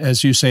the,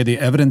 as you say, the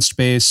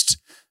evidence-based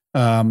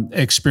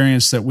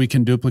experience that we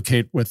can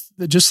duplicate with,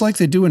 just like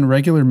they do in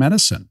regular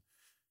medicine?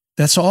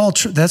 That's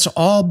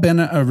all been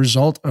a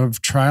result of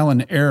trial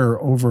and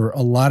error over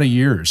a lot of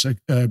years.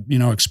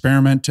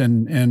 Experiment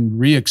and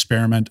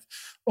re-experiment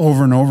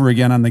over and over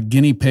again on the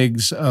guinea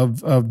pigs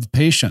of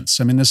patients.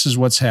 I mean, this is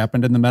what's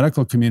happened in the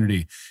medical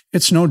community.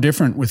 It's no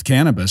different with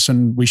cannabis,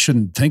 and we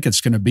shouldn't think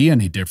it's going to be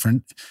any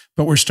different,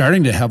 but we're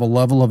starting to have a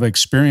level of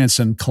experience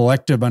and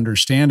collective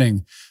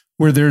understanding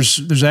where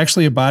there's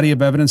actually a body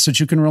of evidence that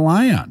you can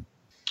rely on.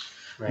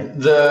 Right.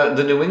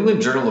 The New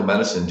England Journal of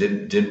Medicine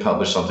did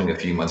publish something a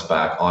few months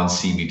back on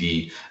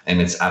CBD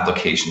and its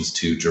applications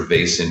to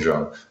Dravet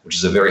syndrome, which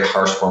is a very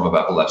harsh form of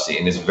epilepsy,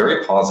 and is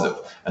very positive.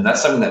 And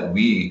that's something that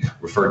we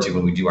refer to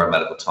when we do our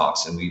medical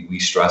talks, and we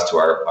stress to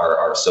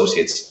our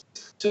associates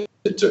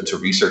to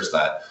research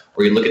that.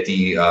 Or you look at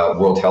the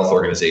World Health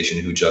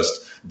Organization, who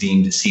just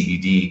deemed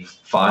CBD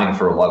fine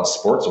for a lot of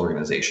sports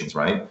organizations,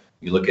 right?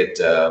 You look at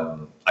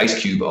Ice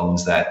Cube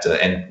owns that,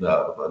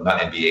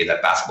 not NBA,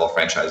 that basketball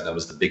franchise known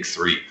as the Big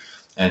Three.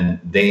 And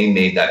they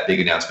made that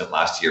big announcement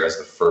last year as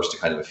the first to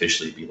kind of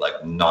officially be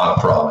like, not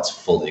a problem, it's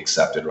fully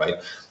accepted, right?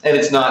 And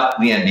it's not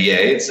the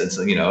NBA,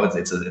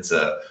 it's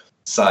a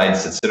side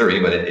subsidiary,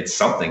 but it's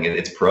something,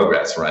 it's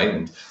progress, right?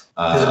 And,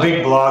 there's a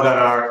big blog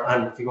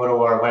if you go to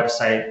our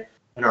website,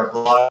 in our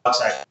blog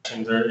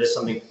section, there is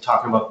something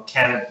talking about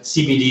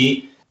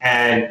CBD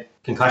and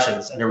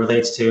concussions, and it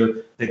relates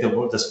to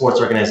the sports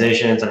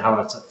organizations and how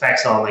it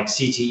affects on like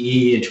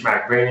CTE and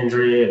traumatic brain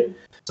injury, and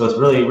so it's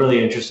really,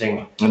 really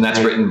interesting. And that's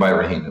written by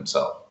Rahim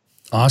himself.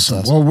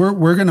 Awesome. Well,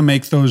 we're going to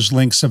make those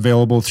links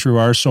available through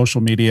our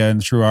social media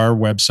and through our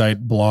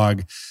website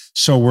blog.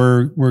 So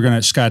we're going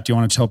to, Scott, do you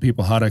want to tell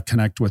people how to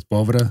connect with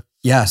Boveda?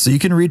 Yeah, so you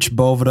can reach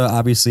Boveda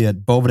obviously at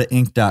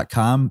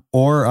bovedainc.com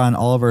or on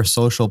all of our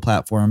social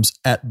platforms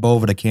at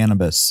Boveda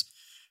Cannabis.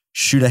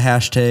 Shoot a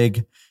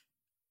hashtag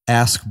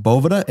Ask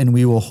Boveda, and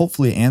we will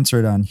hopefully answer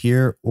it on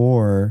here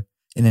or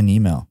in an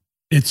email.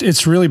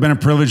 It's really been a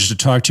privilege to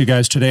talk to you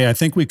guys today. I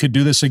think we could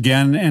do this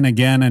again and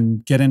again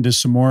and get into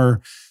some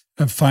more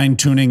fine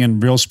tuning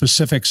and real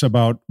specifics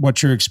about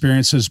what your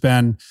experience has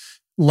been.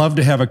 Love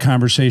to have a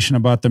conversation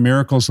about the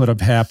miracles that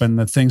have happened,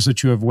 the things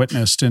that you have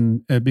witnessed,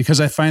 and because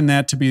I find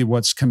that to be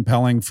what's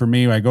compelling for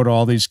me. I go to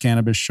all these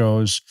cannabis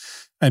shows.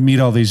 I meet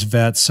all these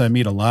vets. I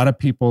meet a lot of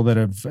people that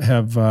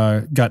have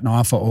gotten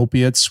off of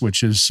opiates,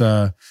 which is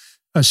a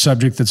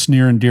subject that's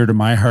near and dear to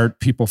my heart,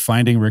 people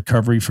finding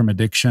recovery from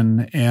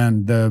addiction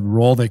and the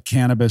role that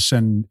cannabis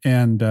and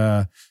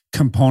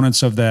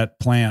components of that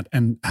plant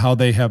and how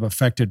they have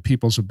affected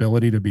people's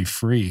ability to be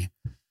free.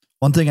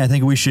 One thing I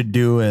think we should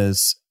do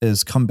is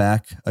come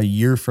back a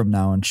year from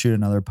now and shoot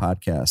another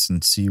podcast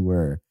and see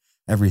where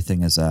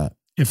everything is at.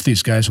 If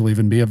these guys will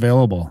even be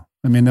available.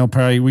 I mean, we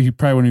probably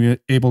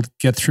wouldn't be able to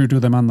get through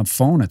to them on the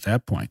phone at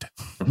that point.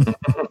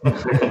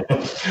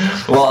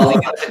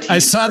 Well, I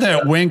saw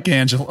that wink,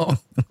 Angelo.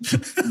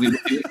 We've been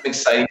doing some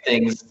exciting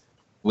things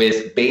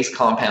with base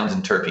compounds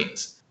and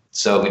terpenes.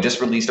 So we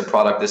just released a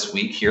product this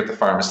week here at the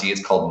pharmacy.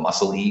 It's called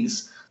Muscle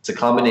Ease. It's a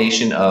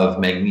combination of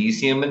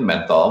magnesium and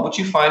menthol, which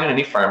you find in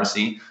any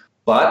pharmacy,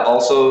 but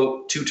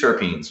also 2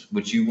 terpenes,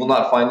 which you will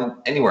not find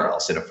anywhere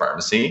else in a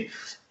pharmacy.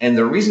 And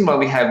the reason why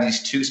we have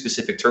these 2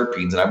 specific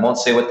terpenes, and I won't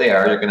say what they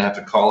are, you're going to have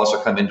to call us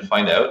or come in to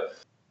find out,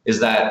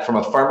 is that from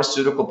a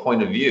pharmaceutical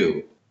point of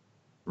view,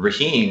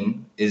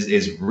 Rahim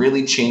is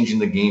really changing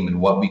the game in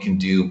what we can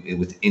do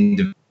with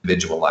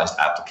individualized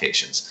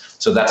applications.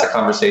 So that's a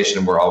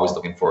conversation we're always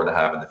looking forward to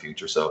have in the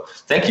future. So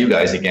thank you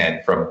guys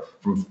again. From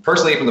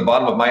personally, from the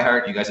bottom of my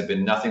heart, you guys have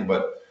been nothing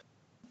but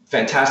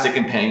fantastic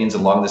companions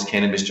along this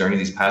cannabis journey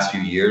these past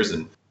few years.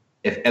 And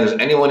if there's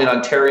anyone in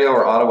Ontario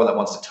or Ottawa that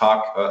wants to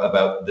talk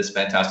about this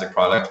fantastic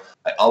product,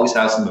 I always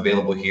have some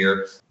available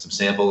here, some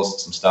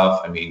samples, some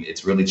stuff. I mean,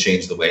 it's really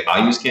changed the way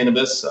I use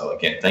cannabis. So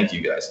again, thank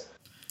you guys.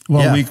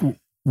 Well,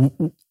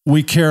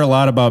 we care a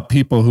lot about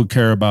people who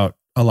care about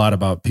a lot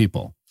about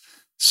people.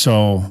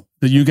 So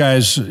you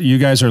guys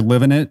are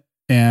living it,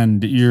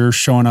 and you're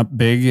showing up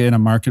big in a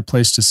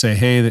marketplace to say,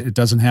 hey, it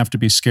doesn't have to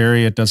be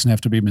scary. It doesn't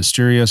have to be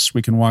mysterious.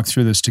 We can walk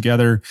through this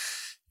together.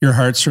 Your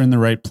hearts are in the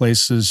right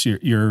places.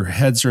 Your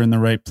heads are in the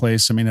right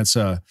place. I mean,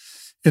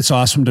 it's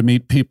awesome to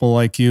meet people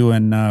like you,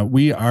 and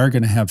we are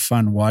going to have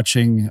fun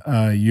watching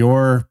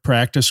your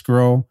practice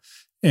grow.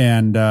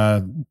 And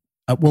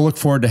we'll look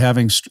forward to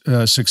having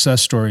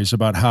success stories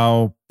about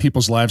how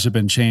people's lives have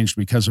been changed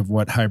because of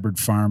what Hybrid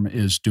Farm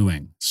is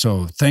doing.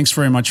 So thanks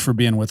very much for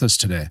being with us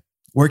today.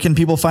 Where can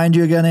people find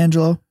you again,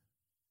 Angelo?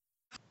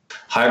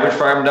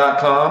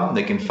 Hybridfarm.com.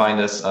 They can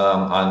find us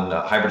on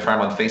Hybrid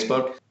Farm on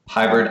Facebook,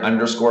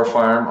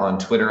 Hybrid_farm on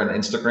Twitter and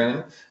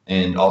Instagram,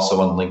 and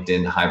also on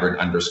LinkedIn,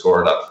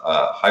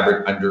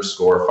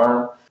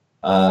 Hybrid_farm.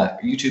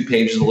 YouTube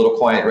page is a little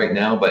quiet right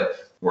now,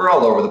 but we're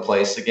all over the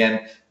place.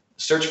 Again,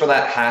 search for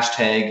that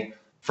hashtag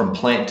from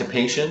plant to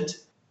patient,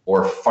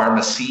 or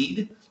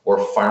pharmaseed, or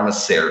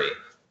pharmaceri.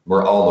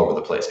 We're all over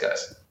the place,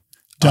 guys.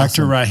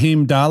 Dr.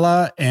 Rahim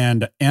Dhalla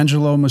and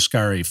Angelo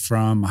Muscari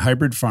from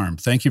Hybrid Farm.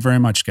 Thank you very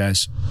much,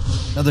 guys.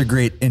 Another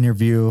great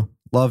interview.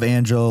 Love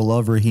Angelo,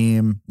 love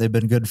Rahim. They've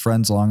been good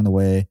friends along the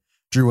way.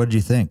 Drew, what did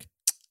you think?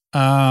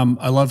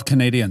 I love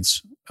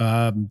Canadians.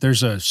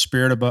 There's a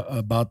spirit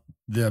about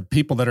the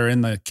people that are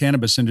in the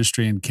cannabis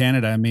industry in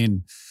Canada. I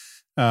mean,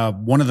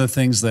 one of the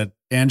things that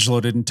Angelo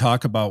didn't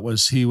talk about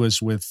was he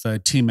was with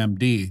Team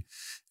MD.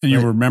 And you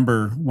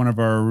remember one of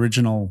our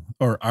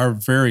our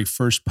very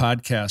first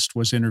podcast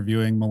was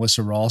interviewing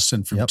Melissa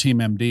Ralston from Team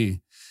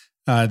MD.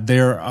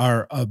 There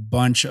are a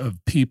bunch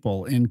of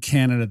people in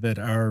Canada that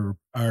are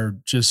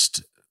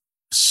just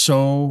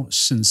so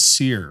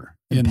sincere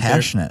and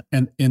passionate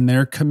in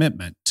their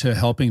commitment to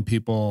helping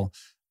people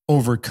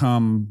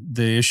overcome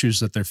the issues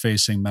that they're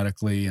facing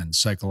medically and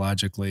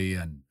psychologically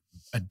and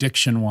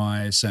addiction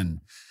wise.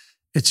 And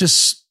it's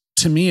just,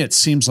 to me, it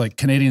seems like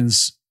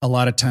Canadians a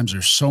lot of times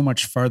are so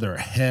much farther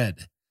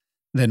ahead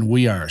than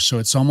we are. So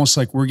it's almost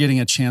like we're getting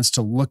a chance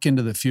to look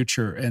into the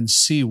future and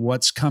see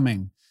what's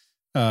coming.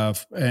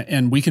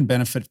 And we can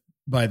benefit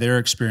by their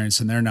experience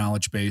and their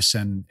knowledge base.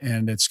 And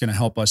it's going to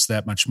help us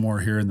that much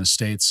more here in the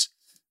States.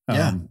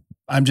 I'm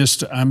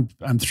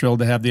thrilled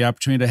to have the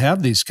opportunity to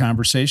have these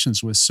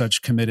conversations with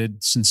such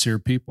committed, sincere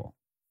people.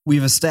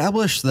 We've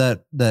established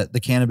that the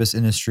cannabis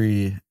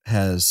industry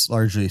has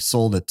largely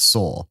sold its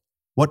soul.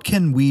 What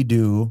can we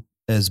do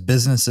as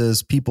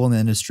businesses, people in the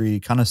industry,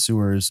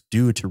 connoisseurs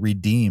do to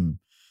redeem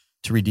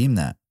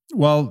that?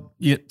 Well,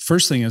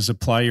 first thing is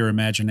apply your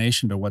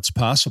imagination to what's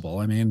possible.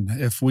 I mean,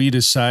 if we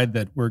decide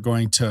that we're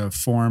going to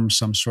form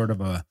some sort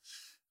of a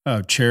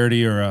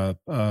charity or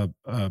a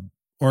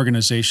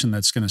organization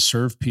that's going to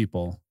serve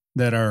people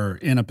that are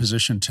in a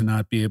position to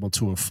not be able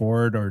to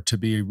afford or to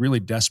be really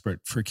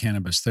desperate for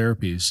cannabis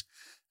therapies,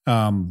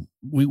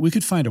 we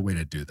could find a way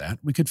to do that.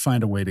 We could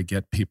find a way to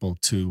get people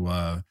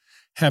to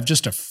have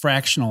just a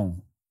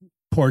fractional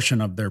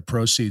portion of their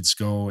proceeds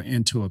go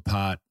into a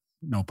pot,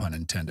 no pun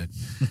intended,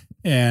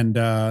 and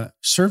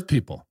serve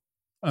people.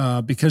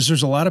 Because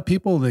there's a lot of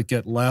people that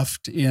get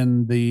left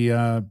in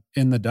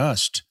the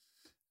dust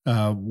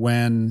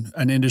when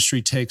an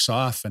industry takes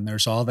off and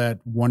there's all that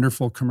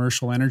wonderful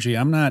commercial energy.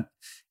 I'm not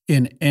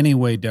in any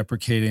way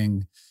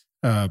deprecating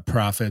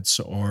profits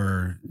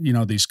or,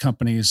 these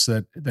companies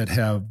that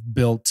have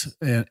built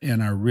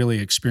and are really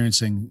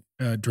experiencing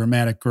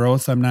dramatic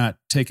growth. I'm not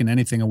taking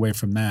anything away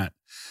from that.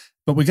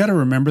 But we got to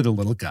remember the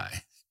little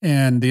guy.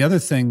 And the other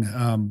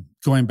thing,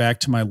 going back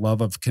to my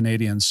love of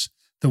Canadians,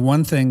 the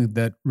one thing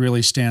that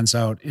really stands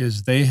out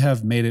is they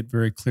have made it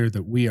very clear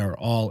that we are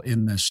all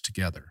in this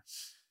together.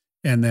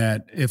 And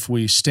that if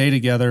we stay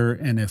together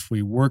and if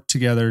we work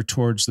together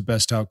towards the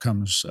best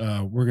outcomes,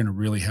 we're going to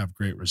really have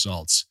great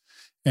results.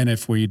 And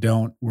if we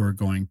don't, we're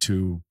going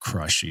to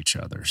crush each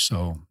other.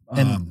 So,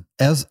 and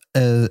as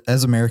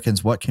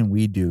Americans, what can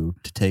we do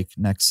to take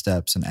next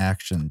steps and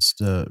actions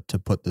to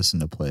put this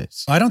into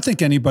place? I don't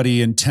think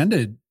anybody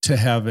intended to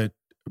have it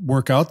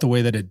work out the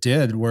way that it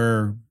did,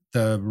 where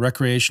the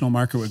recreational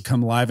market would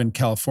come live in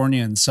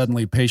California and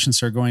suddenly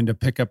patients are going to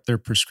pick up their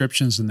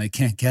prescriptions and they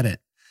can't get it.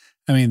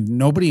 I mean,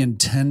 nobody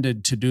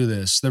intended to do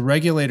this. The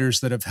regulators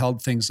that have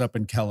held things up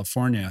in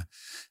California,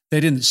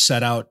 they didn't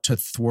set out to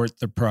thwart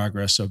the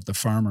progress of the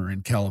farmer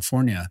in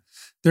California.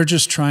 They're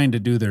just trying to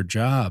do their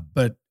job.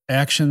 But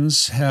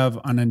actions have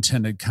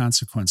unintended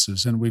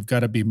consequences, and we've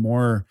got to be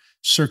more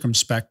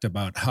circumspect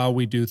about how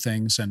we do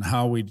things and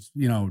how we,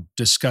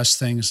 discuss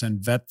things and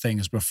vet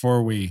things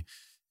before we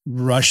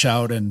rush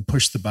out and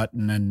push the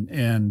button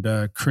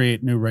and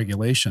create new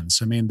regulations.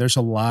 I mean, there's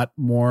a lot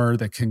more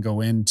that can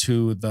go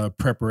into the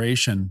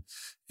preparation,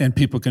 and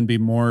people can be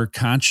more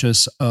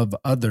conscious of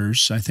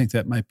others. I think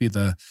that might be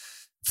the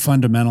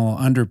fundamental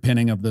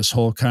underpinning of this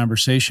whole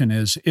conversation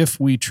is if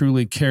we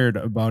truly cared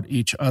about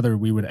each other,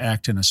 we would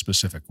act in a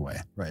specific way.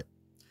 Right.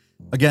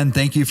 Again,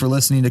 thank you for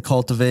listening to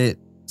Cultivate.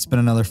 It's been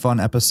another fun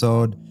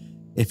episode.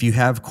 If you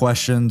have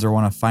questions or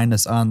want to find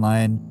us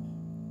online,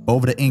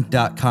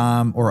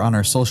 bovadainc.com or on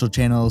our social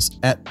channels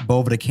at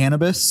Boveda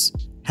Cannabis,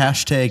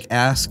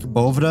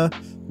 #AskBoveda.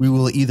 We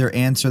will either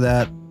answer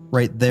that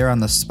right there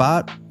on the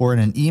spot or in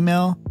an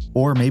email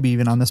or maybe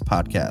even on this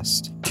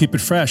podcast. Keep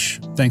it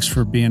fresh. Thanks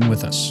for being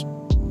with us.